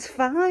home. It's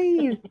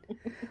fine.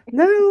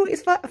 No,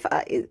 it's fine.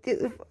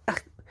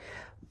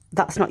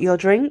 That's not your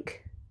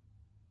drink?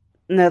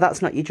 No,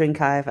 that's not your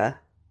drink either.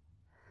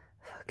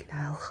 Fucking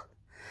hell.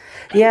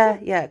 Yeah,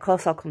 of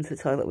course I'll come to the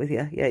toilet with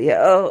you. Yeah.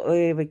 Oh,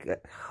 here we go.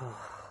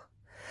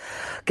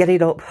 Get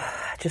it up.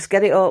 Just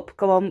get it up.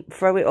 Come on,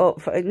 throw it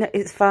up.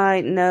 It's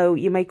fine. No,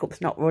 your makeup's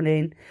not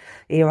running.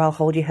 Here, I'll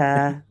hold your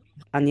hair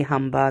and your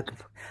handbag.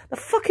 The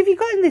fuck have you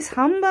got in this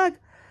handbag?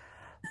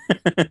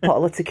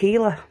 Bottle of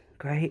tequila.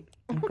 Great.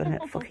 I'm gonna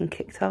get fucking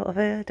kicked out of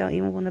here. Don't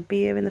even want to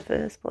be here in the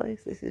first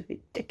place. This is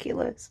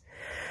ridiculous.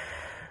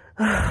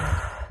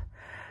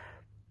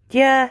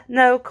 Yeah,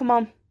 no, come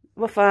on.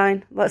 We're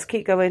fine. Let's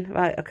keep going.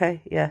 Right,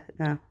 okay. Yeah,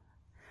 no.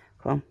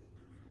 Come on.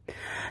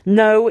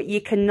 No,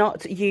 you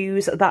cannot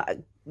use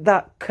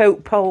that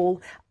coat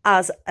pole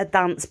as a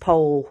dance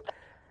pole.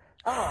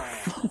 Oh.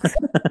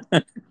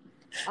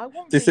 I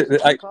want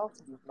to class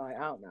this night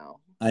out now.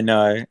 I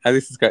know. Oh,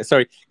 this is great.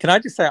 Sorry, can I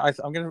just say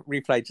I'm going to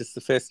replay just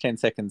the first 10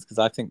 seconds because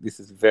I think this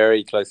is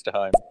very close to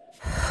home.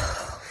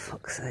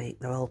 Fuck's sake,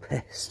 they're all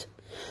pissed.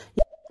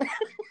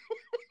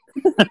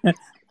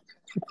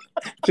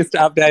 Just to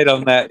update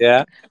on that,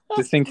 yeah?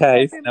 Just in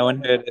case no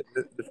one heard it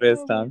the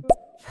first time.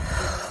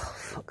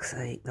 Fuck's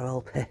sake, they're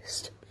all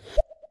pissed.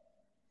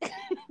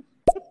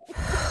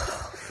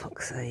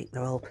 Fuck's sake,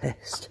 they're all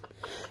pissed.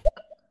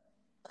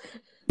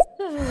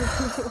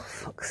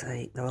 Fuck's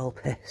sake, they're all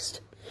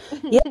pissed.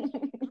 Yeah.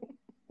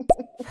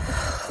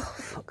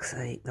 Fuck's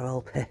sake, they're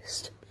all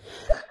pissed.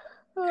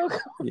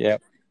 Yeah,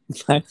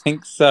 I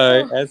think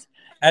so.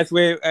 As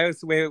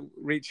we're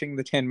reaching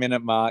the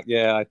 10-minute mark,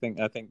 yeah, I think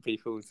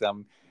people's Do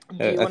you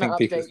want to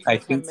update your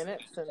 10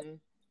 minutes and?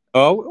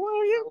 Oh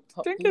well, yeah.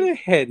 Don't get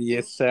ahead of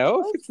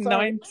yourself. Oh, it's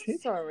sorry. 90.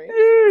 Sorry.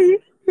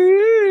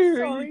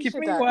 You give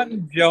me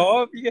one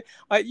job.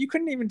 You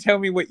couldn't even tell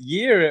me what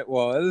year it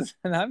was,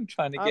 and I'm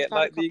trying to get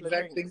like the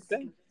exact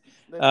thing.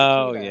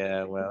 Oh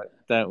yeah, well,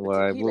 don't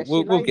worry.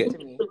 We'll get.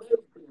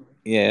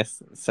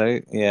 Yes. So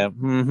yeah.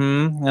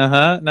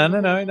 No.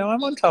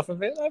 I'm on top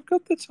of it. I've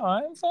got the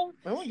time. So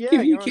why don't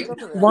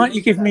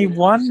you give me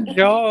one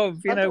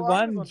job?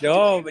 One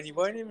job, and you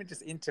won't even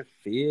just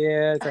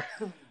interfere. So,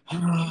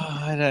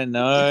 I don't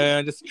know.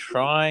 I'm just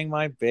trying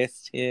my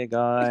best here,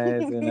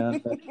 guys.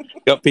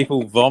 Got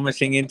people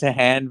vomiting into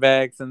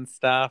handbags and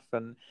stuff,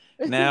 and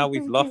now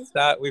we've lost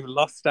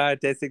our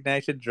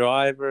designated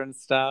driver and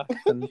stuff.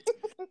 And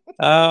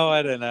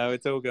I don't know.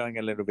 It's all going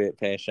a little bit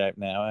pear-shaped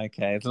now.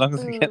 Okay, as long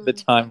as we get the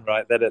time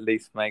right, that at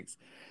least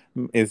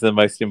is the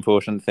most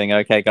important thing.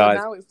 Okay, guys.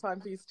 So now it's time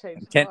for you to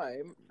change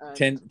time.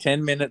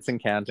 10 minutes and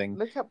counting.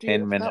 Look how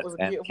 10 minutes that was a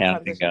beautiful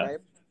counting.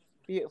 Babe.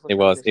 Beautiful. It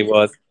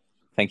was.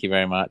 Thank you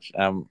very much.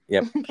 Yep.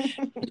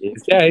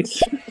 Here's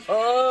Jace.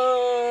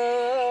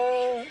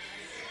 Oh,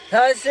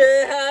 touch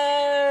it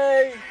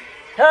high,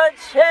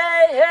 touch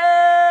it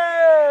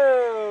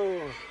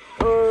ho.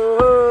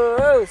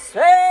 Oh,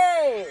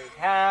 sweet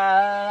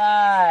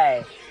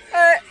Caroline.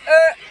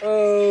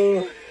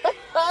 Oh,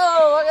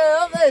 I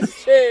love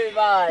this tune.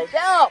 man.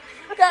 Get up.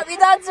 You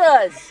dance with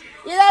us.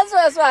 You dance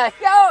with us, man.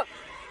 Get up.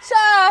 Shut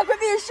up. Quit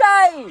being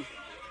shy.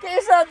 Get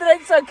yourself a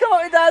drink, son. Come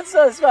on and dance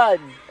with us, man.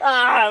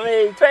 I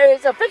mean, 20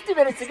 minutes or 50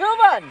 minutes to go,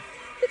 man.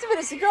 50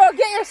 minutes to go.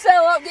 Get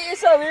yourself up. Get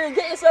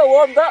yourself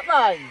warmed up,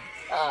 man.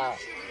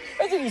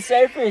 What did you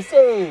say for his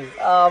say?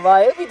 Oh,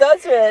 man. He'll be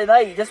dancing with it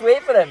tonight. Just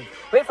wait for him.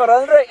 Wait for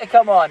Unrick to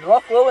come on.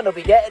 Waffle and he'll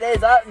be getting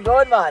his out and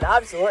going, man.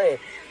 Absolutely.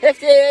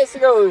 50 minutes to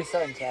go,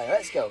 sunshine.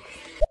 Let's go.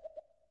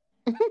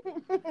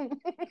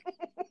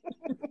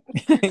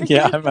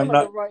 Yeah, I'm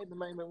not right in the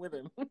moment with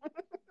him.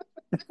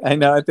 I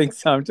know. I think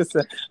so.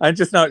 I'm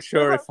just not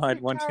sure if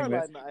I'd want him.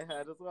 Caroline that I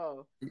heard as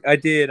well. I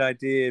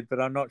did, but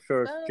I'm not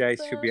sure if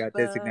Jace should be our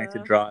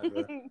designated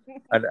driver.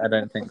 I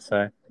don't think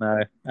so.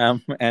 No.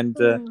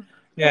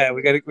 Yeah,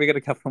 we got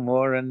a couple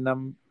more,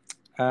 and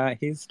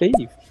here's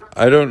Steve.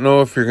 I don't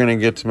know if you're going to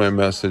get to my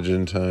message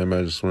in time.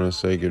 I just want to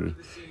say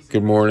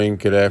good morning,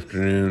 good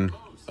afternoon.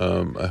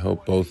 I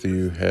hope both of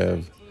you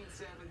have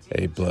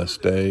a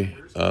blessed day.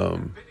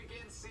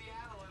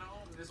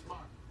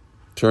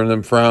 Turn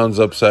them frowns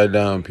upside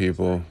down,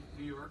 people.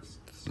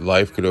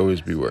 Life could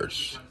always be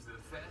worse.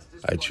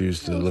 I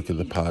choose to look at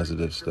the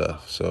positive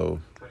stuff. So,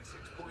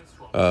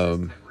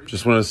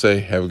 just want to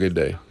say, have a good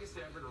day.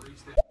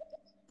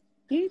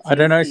 I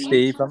don't know,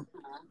 Steve.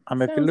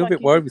 I'm a little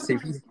bit worried with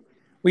Steve.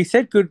 We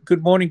said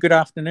good morning, good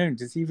afternoon.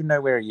 Does he even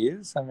know where he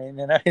is? I mean,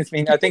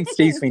 I think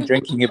Steve's been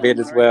drinking a bit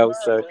as well.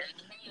 So,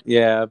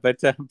 yeah.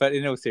 But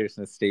in all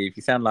seriousness, Steve,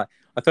 you sound like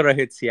I thought I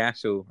heard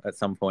Seattle at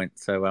some point.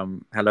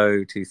 So,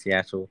 hello to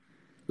Seattle.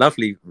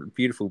 Lovely,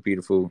 beautiful,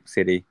 beautiful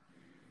city.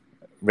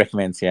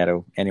 Recommend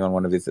Seattle. Anyone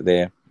want to visit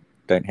there?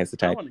 Don't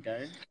hesitate. I want to go.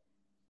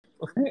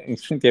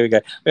 There we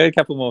go. We got a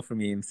couple more from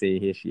EMC.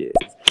 Here she is.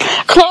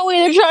 Chloe,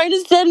 they're trying to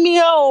send me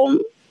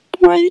home.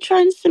 Why are they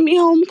trying to send me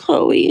home,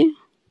 Chloe?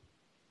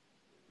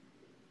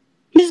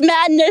 Miss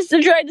Madness,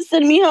 they're trying to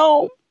send me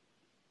home.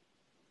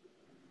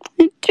 I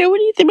didn't do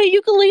anything. My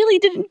ukulele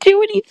didn't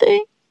do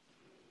anything.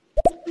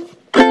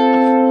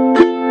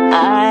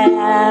 I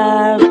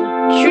have a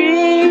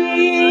dream.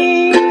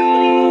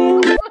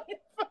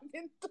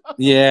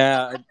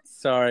 Yeah,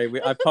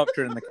 sorry. I popped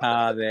her in the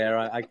car there.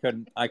 I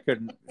couldn't.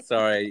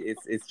 Sorry,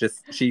 it's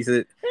just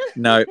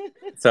no.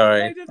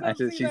 Sorry,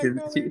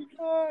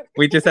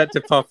 we just had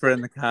to pop her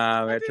in the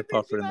car. We had to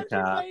pop her in the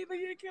car. Play the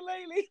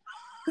ukulele.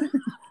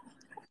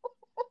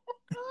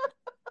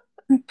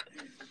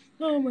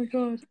 Oh my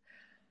god.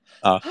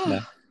 Oh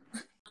no.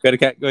 We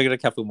got a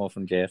couple more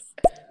from Jess.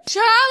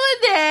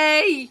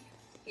 Charlie,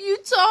 you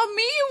told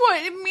me you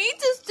wanted me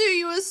to do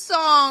you a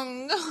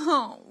song.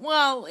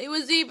 Well, it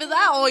was either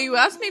that or you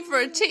asked me for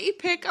a titty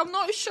pic. I'm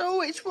not sure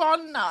which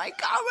one now. I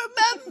can't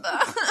remember.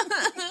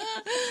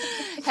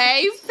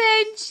 Hey,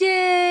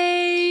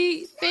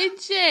 Finchy,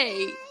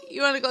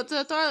 you want to go to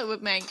the toilet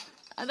with me?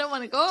 I don't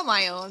want to go on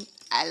my own.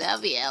 I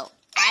love you.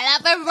 I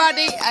love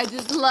everybody. I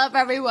just love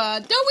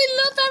everyone. Don't we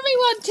love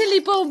everyone, Tilly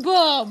Boom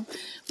Boom?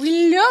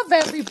 We love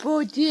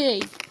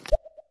everybody.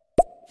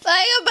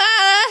 Like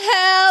about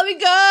how we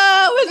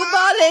go with the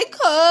body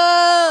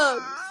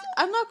comes.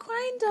 I'm not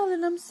crying,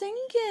 darling. I'm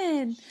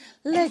singing.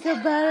 Like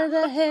about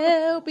the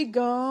hell we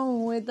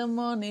go with the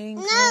morning.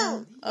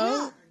 No.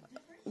 Oh,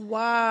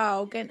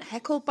 wow. Getting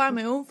heckled by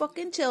my own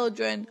fucking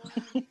children.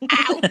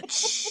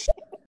 Ouch.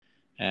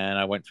 And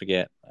I won't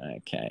forget.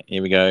 Okay,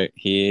 here we go.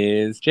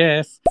 Here's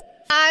Jess.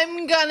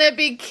 I'm gonna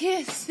be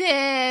kissing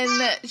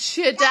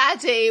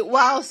Shadaddy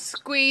while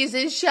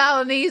squeezing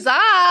Shalini's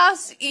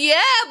ass.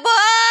 Yeah,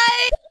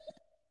 boy.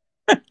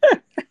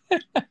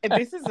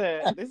 This is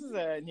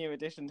a new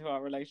addition to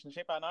our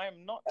relationship, and I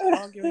am not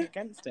arguing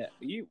against it.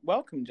 You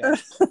welcome,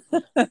 Jess.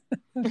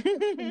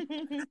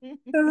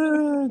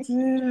 Oh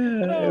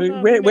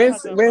dear.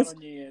 Where's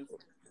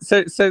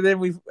so then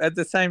we've at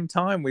the same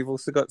time we've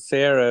also got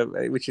Sarah,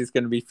 which is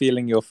going to be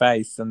feeling your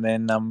face, and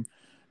then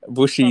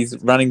Bushy's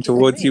running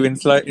towards you in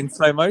slow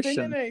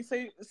motion. No.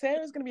 So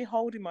Sarah's going to be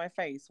holding my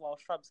face while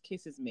Shrubs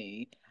kisses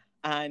me,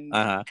 and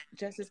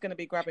Jess is going to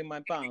be grabbing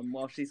my bum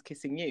while she's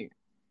kissing you.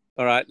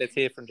 All right, let's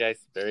hear from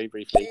Jace very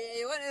briefly.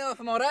 You want to know if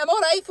I'm all right? I'm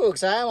all right,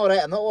 folks. I'm all right.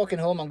 I'm not walking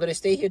home. I'm going to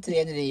stay here to the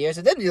end of the year. So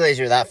I didn't realise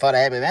you were that far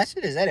ahead with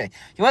messages. Anyway,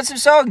 you want some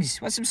songs?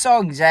 What's a nice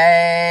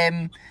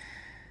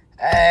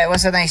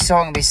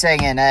song to be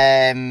singing?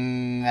 I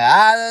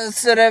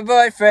to the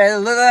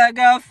boyfriend, little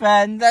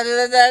girlfriend,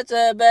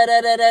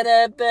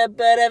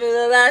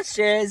 last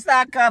year's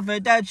not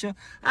confidential.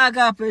 I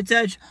got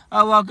potential.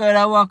 I walk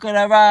it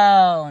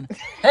around.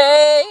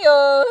 Hey,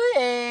 yo,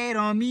 hate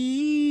on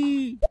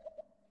me.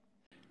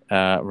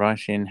 Right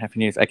in. Happy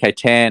News. Okay,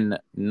 10,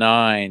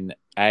 9,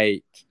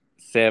 8,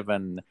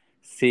 7,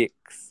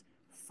 6,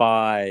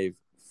 5,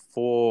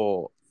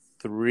 4,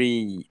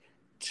 3,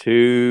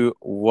 2,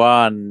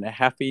 1.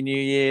 Happy New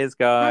Year's,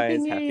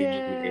 guys. Happy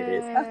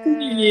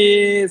New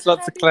Year's.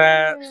 Lots of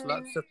claps,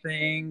 lots of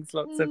things,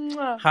 lots of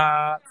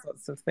hearts,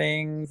 lots of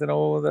things, and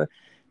all the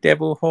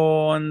devil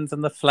horns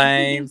and the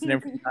flames and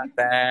everything like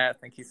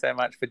that. Thank you so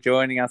much for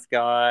joining us,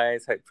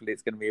 guys. Hopefully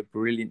it's going to be a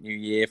brilliant new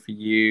year for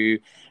you.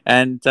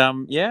 And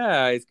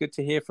it's good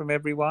to hear from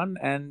everyone.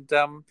 And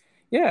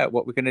yeah,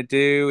 what we're going to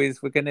do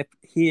is we're going to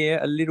hear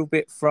a little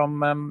bit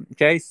from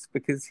Jace,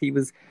 because he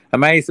was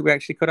amazed that we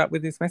actually caught up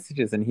with his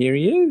messages, and here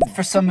he is.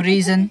 For some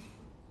reason,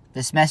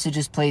 this message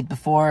is played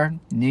before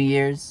New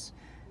Year's,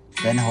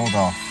 then hold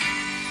off.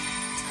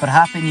 But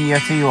Happy New Year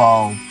to you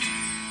all.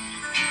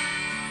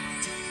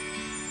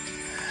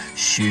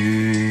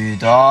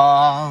 Should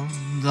all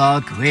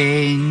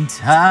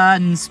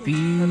acquaintance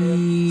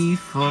be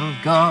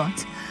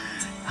forgot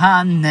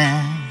and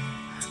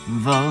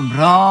never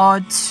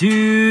brought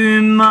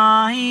to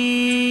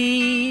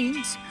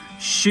mind?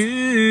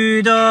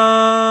 Should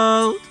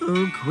old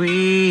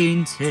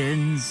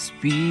acquaintance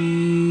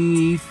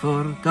be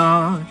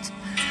forgot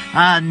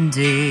and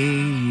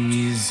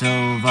days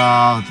of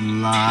auld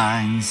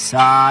lang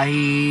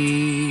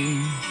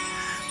syne?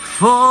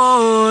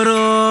 For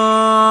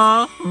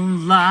auld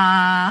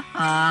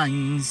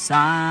lang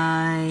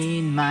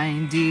syne,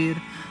 my dear,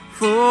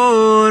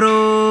 for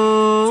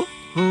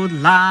auld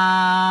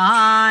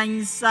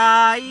lang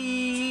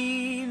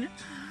syne,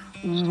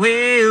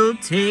 we'll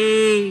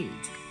take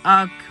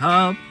a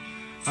cup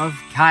of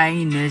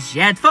kindness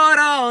yet for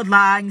auld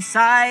lang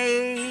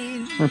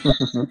syne.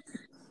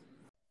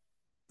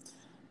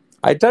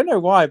 I don't know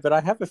why, but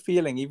I have a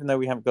feeling, even though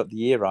we haven't got the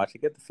year right, I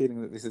get the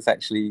feeling that this is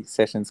actually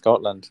set in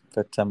Scotland.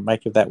 But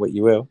make of that what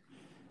you will.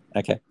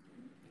 Okay,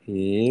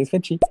 here's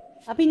Vinci.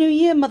 Happy New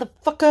Year,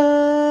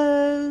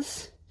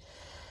 motherfuckers!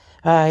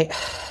 Right,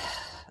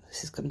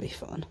 this is going to be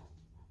fun.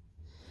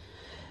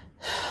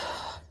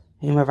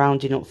 Who am I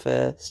rounding up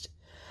first?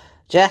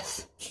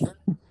 Jess?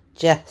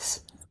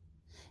 Jess,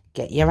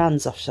 get your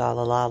hands off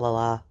Shala La La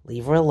La.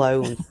 Leave her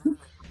alone.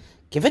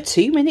 Give her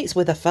 2 minutes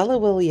with a fella,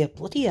 will you?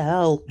 Bloody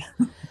hell.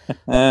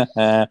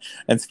 And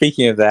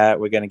speaking of that,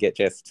 we're going to get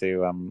Jess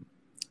to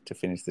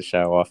finish the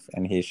show off,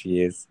 and here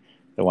she is,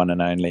 the one and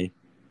only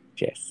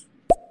Jess.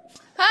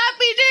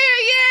 Happy New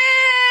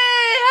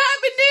Year!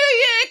 Happy New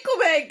Year!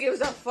 Come here, give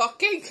us a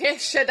fucking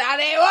kiss, your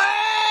daddy.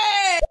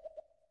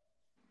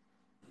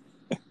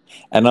 Way!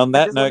 And on I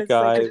that just note, wanted to say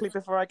guys. quickly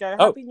before I go,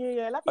 Happy New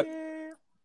Year, love you.